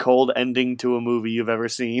stone cold ending to a movie you've ever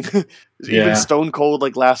seen? Even stone cold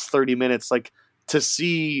like last 30 minutes. Like, to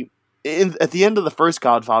see at the end of the first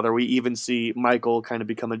Godfather, we even see Michael kind of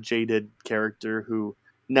become a jaded character who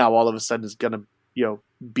now all of a sudden is gonna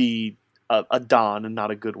be a Don and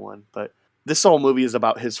not a good one. But this whole movie is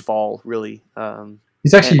about his fall, really.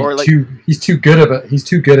 He's actually he's too good at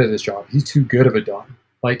his job. He's too good of a Don.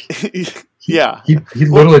 Like, he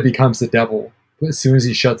literally becomes the devil as soon as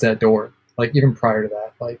he shuts that door. Like, even prior to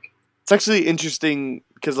that, like, it's actually interesting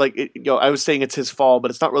because, like, I was saying it's his fall,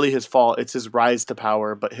 but it's not really his fall. It's his rise to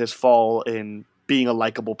power, but his fall in being a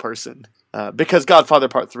likable person. Because Godfather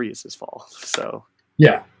Part 3 is his fall. So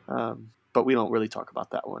yeah. But we don't really talk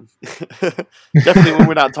about that one. Definitely when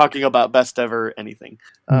we're not talking about best ever anything.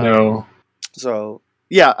 No. So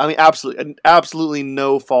yeah, I mean, absolutely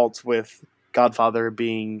no faults with Godfather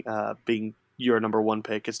being your number 1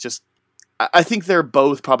 pick. It's just, I think they're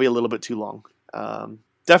both probably a little bit too long.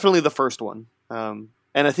 Definitely the first one.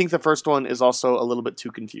 And I think the first one is also a little bit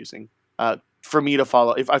too confusing for me to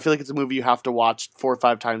follow. I feel like it's a movie you have to watch 4 or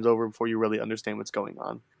 5 times over before you really understand what's going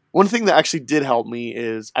on. One thing that actually did help me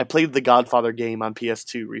is I played the Godfather game on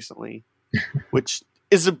PS2 recently, which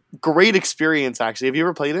is a great experience, actually. Have you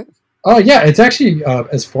ever played it? Oh, yeah. It's actually,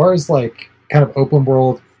 as far as like kind of open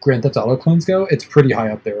world Grand Theft Auto clones go, it's pretty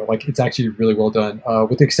high up there. Like, it's actually really well done,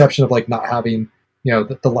 with the exception of like not having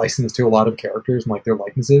the license to a lot of characters and like their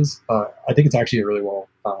likenesses. I think it's actually a really well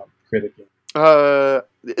created game.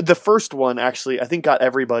 The first one actually, I think, got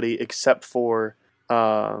everybody except for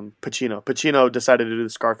Pacino. Pacino decided to do the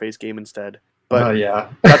Scarface game instead. But yeah,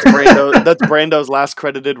 that's Brando's last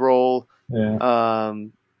credited role. Yeah.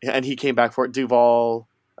 And he came back for it. Duvall.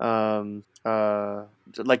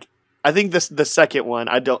 Like, I think the second one,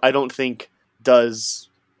 I don't think does.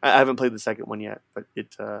 I haven't played the second one yet, but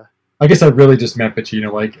it. I guess I really just meant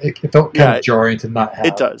Pacino. Like, it felt kind of jarring to not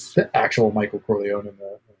have the actual Michael Corleone in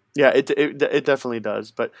the. Yeah, it definitely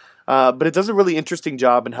does, but it does a really interesting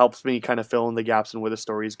job and helps me kind of fill in the gaps in where the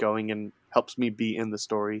story is going and helps me be in the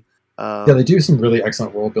story. Yeah, they do some really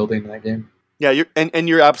excellent world building in that game. Yeah,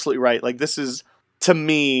 you're absolutely right. Like, this is, to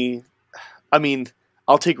me, I mean,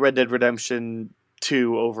 I'll take Red Dead Redemption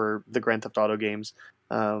 2 over the Grand Theft Auto games.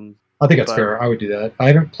 I think that's fair. I would do that. I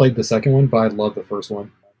haven't played the second one, but I love the first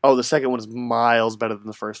one. Oh, the second one is miles better than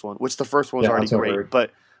the first one, which the first one was already great.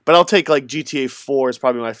 But I'll take, like, GTA 4 is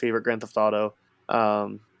probably my favorite Grand Theft Auto.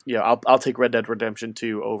 I'll take Red Dead Redemption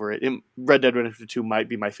 2 over it. Red Dead Redemption 2 might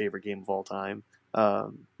be my favorite game of all time.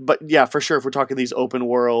 But yeah, for sure, if we're talking these open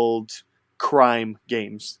world crime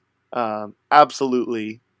games,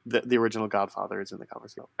 absolutely the original Godfather is in the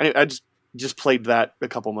conversation. Anyway, I just played that a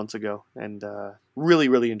couple months ago and really,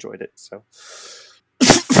 really enjoyed it. So.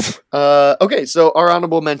 Okay, so our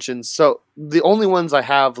honorable mentions. So the only ones I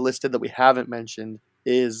have listed that we haven't mentioned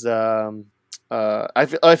is I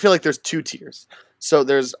feel like there's 2 tiers. So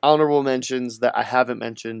there's honorable mentions that I haven't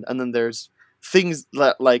mentioned, and then there's things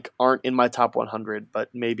that like aren't in my top 100, but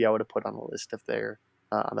maybe I would have put on the list if they're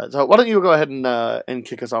on that. So why don't you go ahead and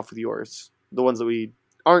kick us off with yours? The ones that we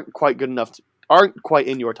aren't quite good enough aren't quite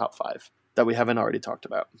in your top 5 that we haven't already talked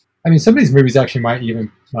about. I mean, some of these movies actually might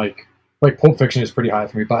even like Pulp Fiction is pretty high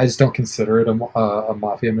for me, but I just don't consider it a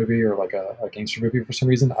mafia movie or like a gangster movie for some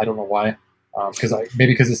reason. I don't know why. Because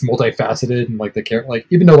it's multifaceted and like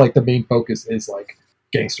even though like the main focus is like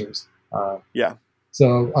gangsters. Yeah.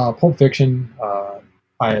 So Pulp Fiction,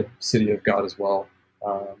 I had City of God as well,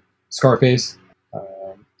 Scarface,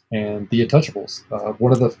 and The Untouchables.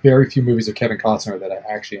 One of the very few movies of Kevin Costner that I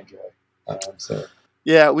actually enjoy.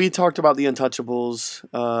 Yeah, we talked about The Untouchables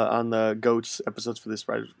on the Goats episodes for this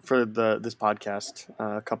podcast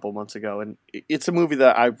a couple months ago, and it's a movie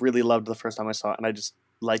that I really loved the first time I saw it, and I just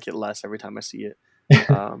like it less every time I see it.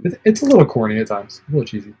 It's a little corny at times, a little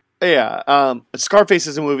cheesy. Yeah, Scarface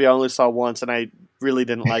is a movie I only saw once, and I really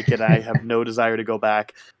didn't like it. I have no desire to go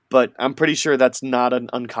back, but I'm pretty sure that's not an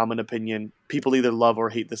uncommon opinion. People either love or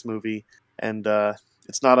hate this movie, and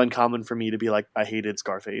it's not uncommon for me to be like, I hated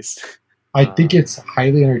Scarface. I think it's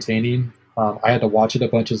highly entertaining. I had to watch it a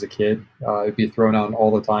bunch as a kid. It'd be thrown on all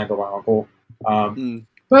the time by my uncle. But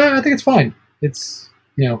I think it's fine. It's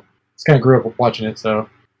kind of grew up watching it, so.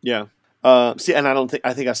 Yeah. See, and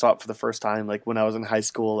I think I saw it for the first time, like when I was in high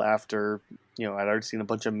school after, I'd already seen a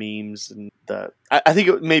bunch of memes and I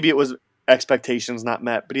think maybe it was expectations not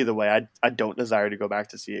met, but either way, I don't desire to go back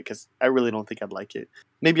to see it because I really don't think I'd like it.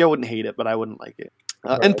 Maybe I wouldn't hate it, but I wouldn't like it.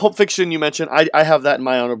 And Pulp Fiction, you mentioned, I have that in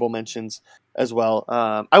my honorable mentions as well.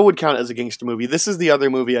 I would count it as a gangster movie. This is the other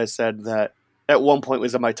movie I said that at one point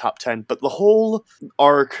was in my top 10, but the whole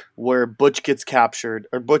arc where Butch gets captured,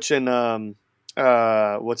 or Butch and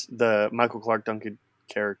what's the Michael Clark Duncan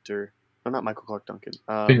character? No, not Michael Clark Duncan.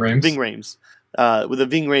 Ving Rhames. Ving Rhames. With the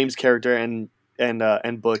Ving Rhames character and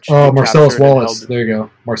Butch. Oh, Marcellus Wallace. There you go,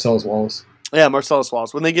 Marcellus Wallace. Yeah, Marcellus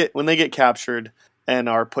Wallace. When they get captured and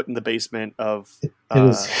are put in the basement of the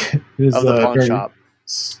pawn shop.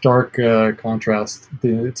 Stark contrast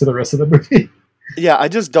to the rest of the movie. Yeah, I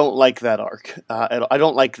just don't like that arc. I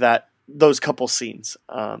don't like those couple scenes.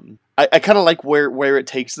 I kind of like where it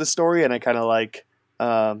takes the story, and I kind of like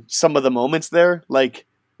some of the moments there, like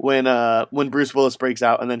when Bruce Willis breaks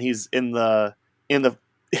out, and then he's in the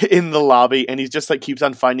lobby, and he just like keeps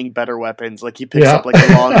on finding better weapons. Like he picks up like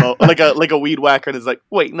a longbow, like a weed whacker, and is like,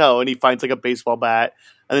 wait, no, and he finds like a baseball bat,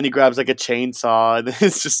 and then he grabs like a chainsaw, and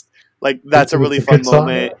it's just like that's a really fun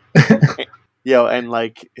moment. And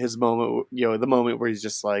like his moment, the moment where he's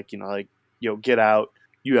just like, get out.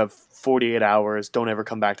 You have 48 hours. Don't ever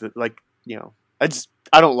come back to it. Like,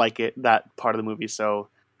 I don't like it, that part of the movie. So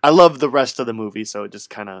I love the rest of the movie. So it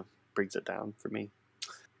just kind of brings it down for me.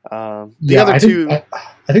 The other two,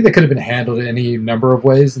 I think they could have been handled in any number of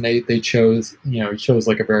ways, and they chose, chose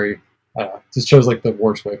like a very, just chose like the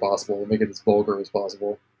worst way possible, make it as vulgar as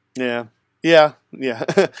possible. Yeah. The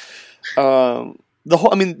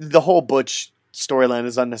whole Butch storyline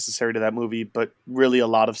is unnecessary to that movie, but really a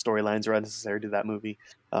lot of storylines are unnecessary to that movie.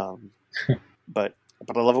 But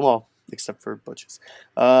I love them all except for Butch's.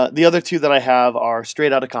 The other two that I have are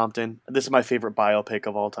Straight Outta Compton. This is my favorite biopic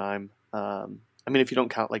of all time. If you don't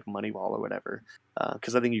count like Moneyball or whatever,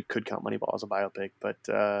 because I think you could count Moneyball as a biopic, but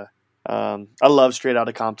I love Straight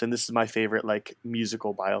Outta Compton. This is my favorite like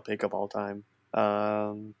musical biopic of all time.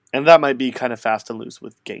 And that might be kind of fast and loose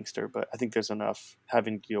with Gangster, but I think there's enough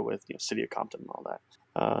having to deal with City of Compton and all that.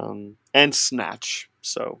 And Snatch.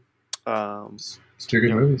 So it's two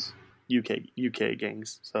good movies. UK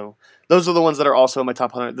gangs. So those are the ones that are also in my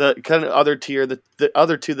top 100. The kind of other tier, the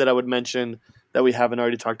other two that I would mention that we haven't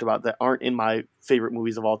already talked about that aren't in my favorite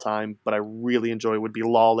movies of all time, but I really enjoy would be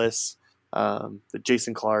Lawless, the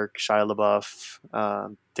Jason Clarke, Shia LaBeouf,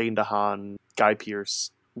 Dane DeHaan, Guy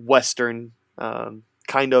Pearce, Western.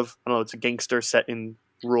 Kind of. I don't know. It's a gangster set in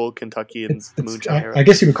rural Kentucky in the Moonshine era. I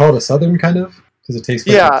guess you would call it a Southern kind of, because it takes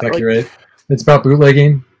place in Kentucky, right? It's about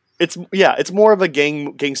bootlegging. It's more of a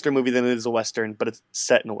gangster movie than it is a Western, but it's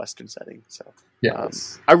set in a Western setting. So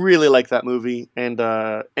I really like that movie, and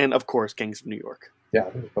of course, Gangs of New York. Yeah,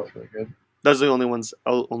 those are both really good. Those are the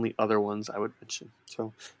only other ones I would mention.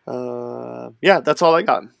 So that's all I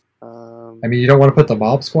got. You don't want to put The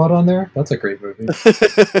Mob Squad on there? That's a great movie.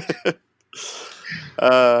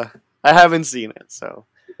 I haven't seen it, so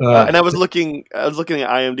and I was looking at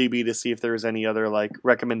IMDb to see if there was any other like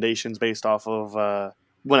recommendations based off of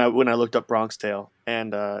when I looked up Bronx Tale,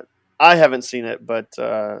 and I haven't seen it, but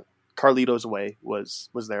Carlito's Way was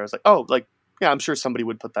there. I was like, oh, like I'm sure somebody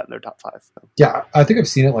would put that in their top 5. So. Yeah, I think I've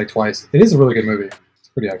seen it like twice. It is a really good movie. It's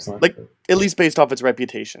pretty excellent. Like at least based off its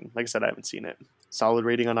reputation. Like I said, I haven't seen it. Solid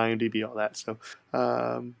rating on IMDb, all that. So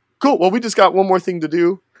cool. Well, we just got one more thing to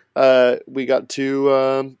do. We got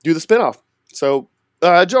to do the spinoff. So,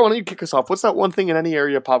 Joe, why don't you kick us off? What's that one thing in any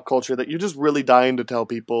area of pop culture that you're just really dying to tell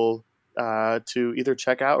people to either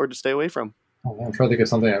check out or to stay away from? Oh, man, I'm trying to think of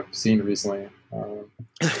something I've seen recently. We're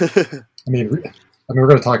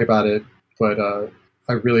going to talk about it, but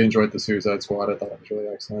I really enjoyed The Suicide Squad. I thought it was really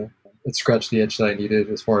excellent. It scratched the itch that I needed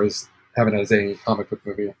as far as having it as a comic book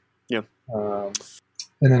movie. Yeah. And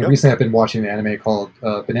then recently I've been watching an anime called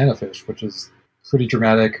Banana Fish, which is pretty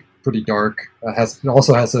dramatic, pretty dark. It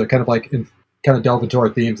also has a kind of delve into our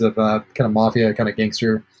themes of kind of mafia, kind of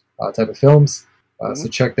gangster type of films. So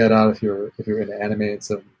check that out if you're into anime and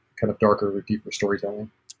some kind of darker, deeper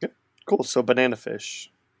storytelling. Yep. Cool. So Banana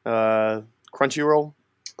Fish, Crunchyroll,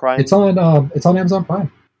 Prime. It's on Amazon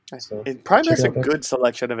Prime. So and Prime has a good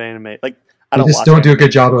selection of anime. Like they just don't do a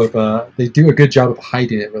good job of. They do a good job of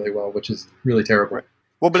hiding it really well, which is really terrible. Right.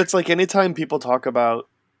 Well, but it's like anytime people talk about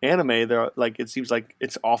anime, they're like, it seems like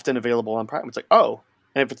it's often available on Prime. It's like, oh,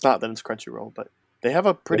 and if it's not, then it's Crunchyroll. But they have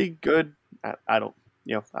a pretty good. I don't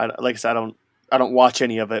watch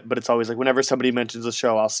any of it, but it's always like whenever somebody mentions a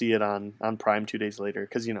show, I'll see it on Prime 2 days later.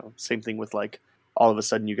 Because same thing with like all of a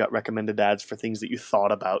sudden you got recommended ads for things that you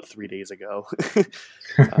thought about 3 days ago.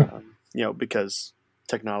 Because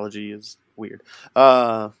technology is weird.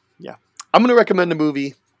 I'm going to recommend a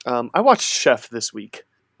movie. I watched Chef this week.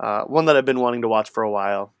 One that I've been wanting to watch for a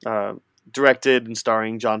while. Directed and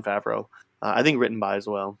starring Jon Favreau. I think written by as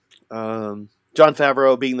well. Jon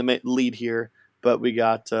Favreau being the lead here, but we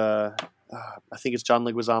got I think it's John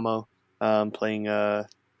Leguizamo playing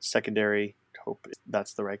secondary. Hope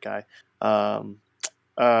that's the right guy.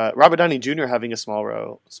 Robert Downey Jr. having a small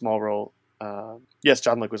role. Yes,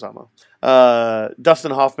 John Leguizamo.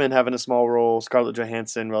 Dustin Hoffman having a small role. Scarlett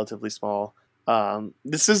Johansson relatively small.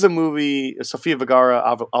 This is a movie. Sofia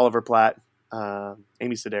Vergara, Oliver Platt,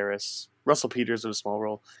 Amy Sedaris, Russell Peters in a small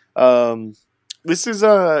role. This is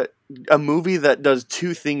a movie that does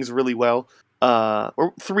two things really well,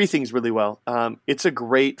 or three things really well. It's a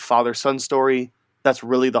great father-son story. That's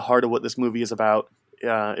really the heart of what this movie is about.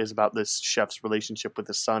 Is about this chef's relationship with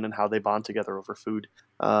his son and how they bond together over food.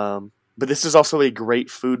 But this is also a great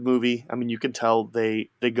food movie. I mean, you can tell they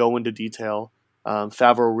go into detail.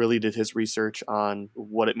 Favreau really did his research on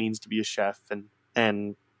what it means to be a chef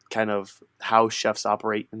and kind of how chefs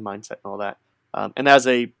operate and mindset and all that. And as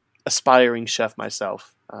a aspiring chef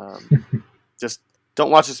myself, just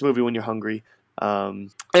don't watch this movie when you're hungry.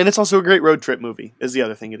 And it's also a great road trip movie is the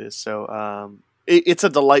other thing it is. So it's a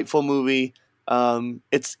delightful movie.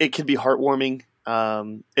 It can be heartwarming.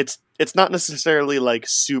 It's not necessarily like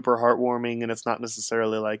super heartwarming, and it's not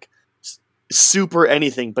necessarily like super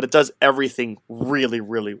anything, but it does everything really,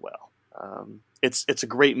 really well. It's a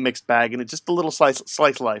great mixed bag, and it's just a little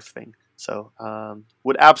slice life thing. So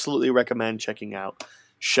would absolutely recommend checking out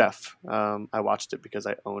Chef. I watched it because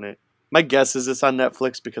I own it. My guess is it's on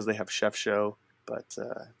Netflix because they have Chef Show, but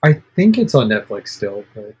I think it's on Netflix still.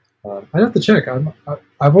 But I'd have to check.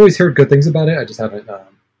 I've always heard good things about it. I just haven't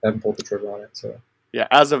pulled the trigger on it. So yeah,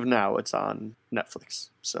 as of now, it's on Netflix.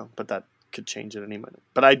 So, but that could change at any minute.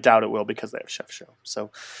 But I doubt it will because they have Chef Show.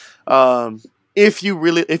 So, if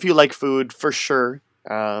you like food, for sure,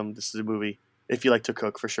 this is a movie. If you like to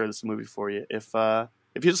cook, for sure, this is a movie for you. If you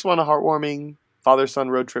just want a heartwarming father-son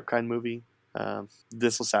road trip kind of movie,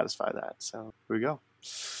 this will satisfy that. So here we go.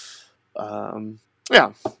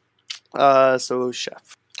 So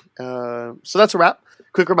Chef. So that's a wrap.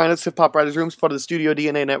 Quick reminder, Sif Pop Writers Room is part of the Studio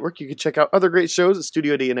DNA Network. You can check out other great shows at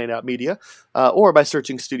studiodna.media or by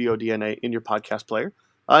searching Studio DNA in your podcast player.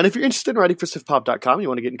 And if you're interested in writing for sifpop.com, you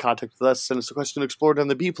want to get in contact with us, send us a question explored on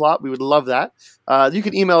the B-plot, we would love that. You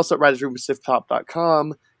can email us at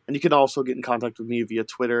writersroom@sifpop.com, and you can also get in contact with me via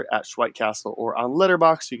Twitter at Schweitcastle or on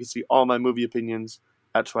Letterboxd. You can see all my movie opinions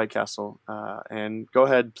at Schweitcastle. And go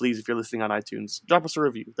ahead, please, if you're listening on iTunes, drop us a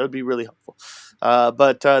review. That would be really helpful.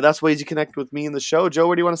 But that's ways you connect with me in the show. Joe,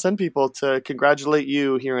 where do you want to send people to congratulate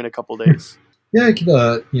you here in a couple days? Yeah, you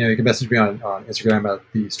can message me on Instagram at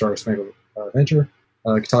the Star Spangled Adventure.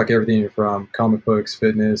 I can talk everything from comic books,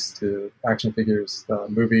 fitness, to action figures,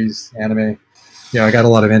 movies, anime. Yeah, I got a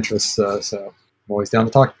lot of interests, so I'm always down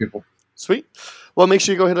to talk to people. Sweet. Well, make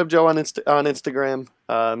sure you go hit up Joe on Instagram.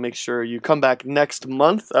 Make sure you come back next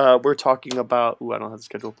month. We're talking about... I don't have the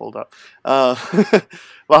schedule pulled up. Well,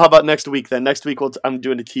 how about next week then? Next week I'm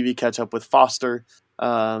doing a TV catch-up with Foster.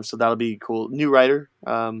 So that'll be cool. New writer.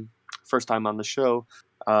 First time on the show.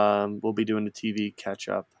 We'll be doing a TV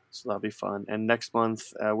catch-up. So that'll be fun. And next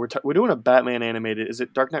month, we're doing a Batman animated. Is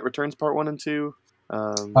it Dark Knight Returns Part 1 and 2?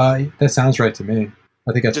 That sounds right to me.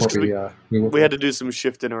 I think that's what we had to do some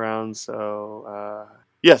shifting around. So,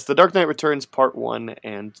 yes, The Dark Knight Returns Part 1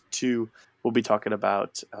 and 2 we'll be talking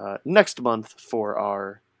about next month for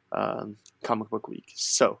our comic book week.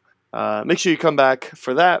 So, make sure you come back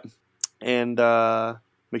for that. And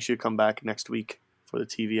make sure you come back next week for the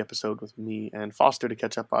TV episode with me and Foster to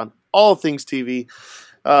catch up on all things TV.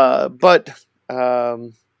 But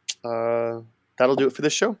that'll do it for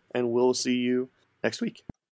this show, and we'll see you next week.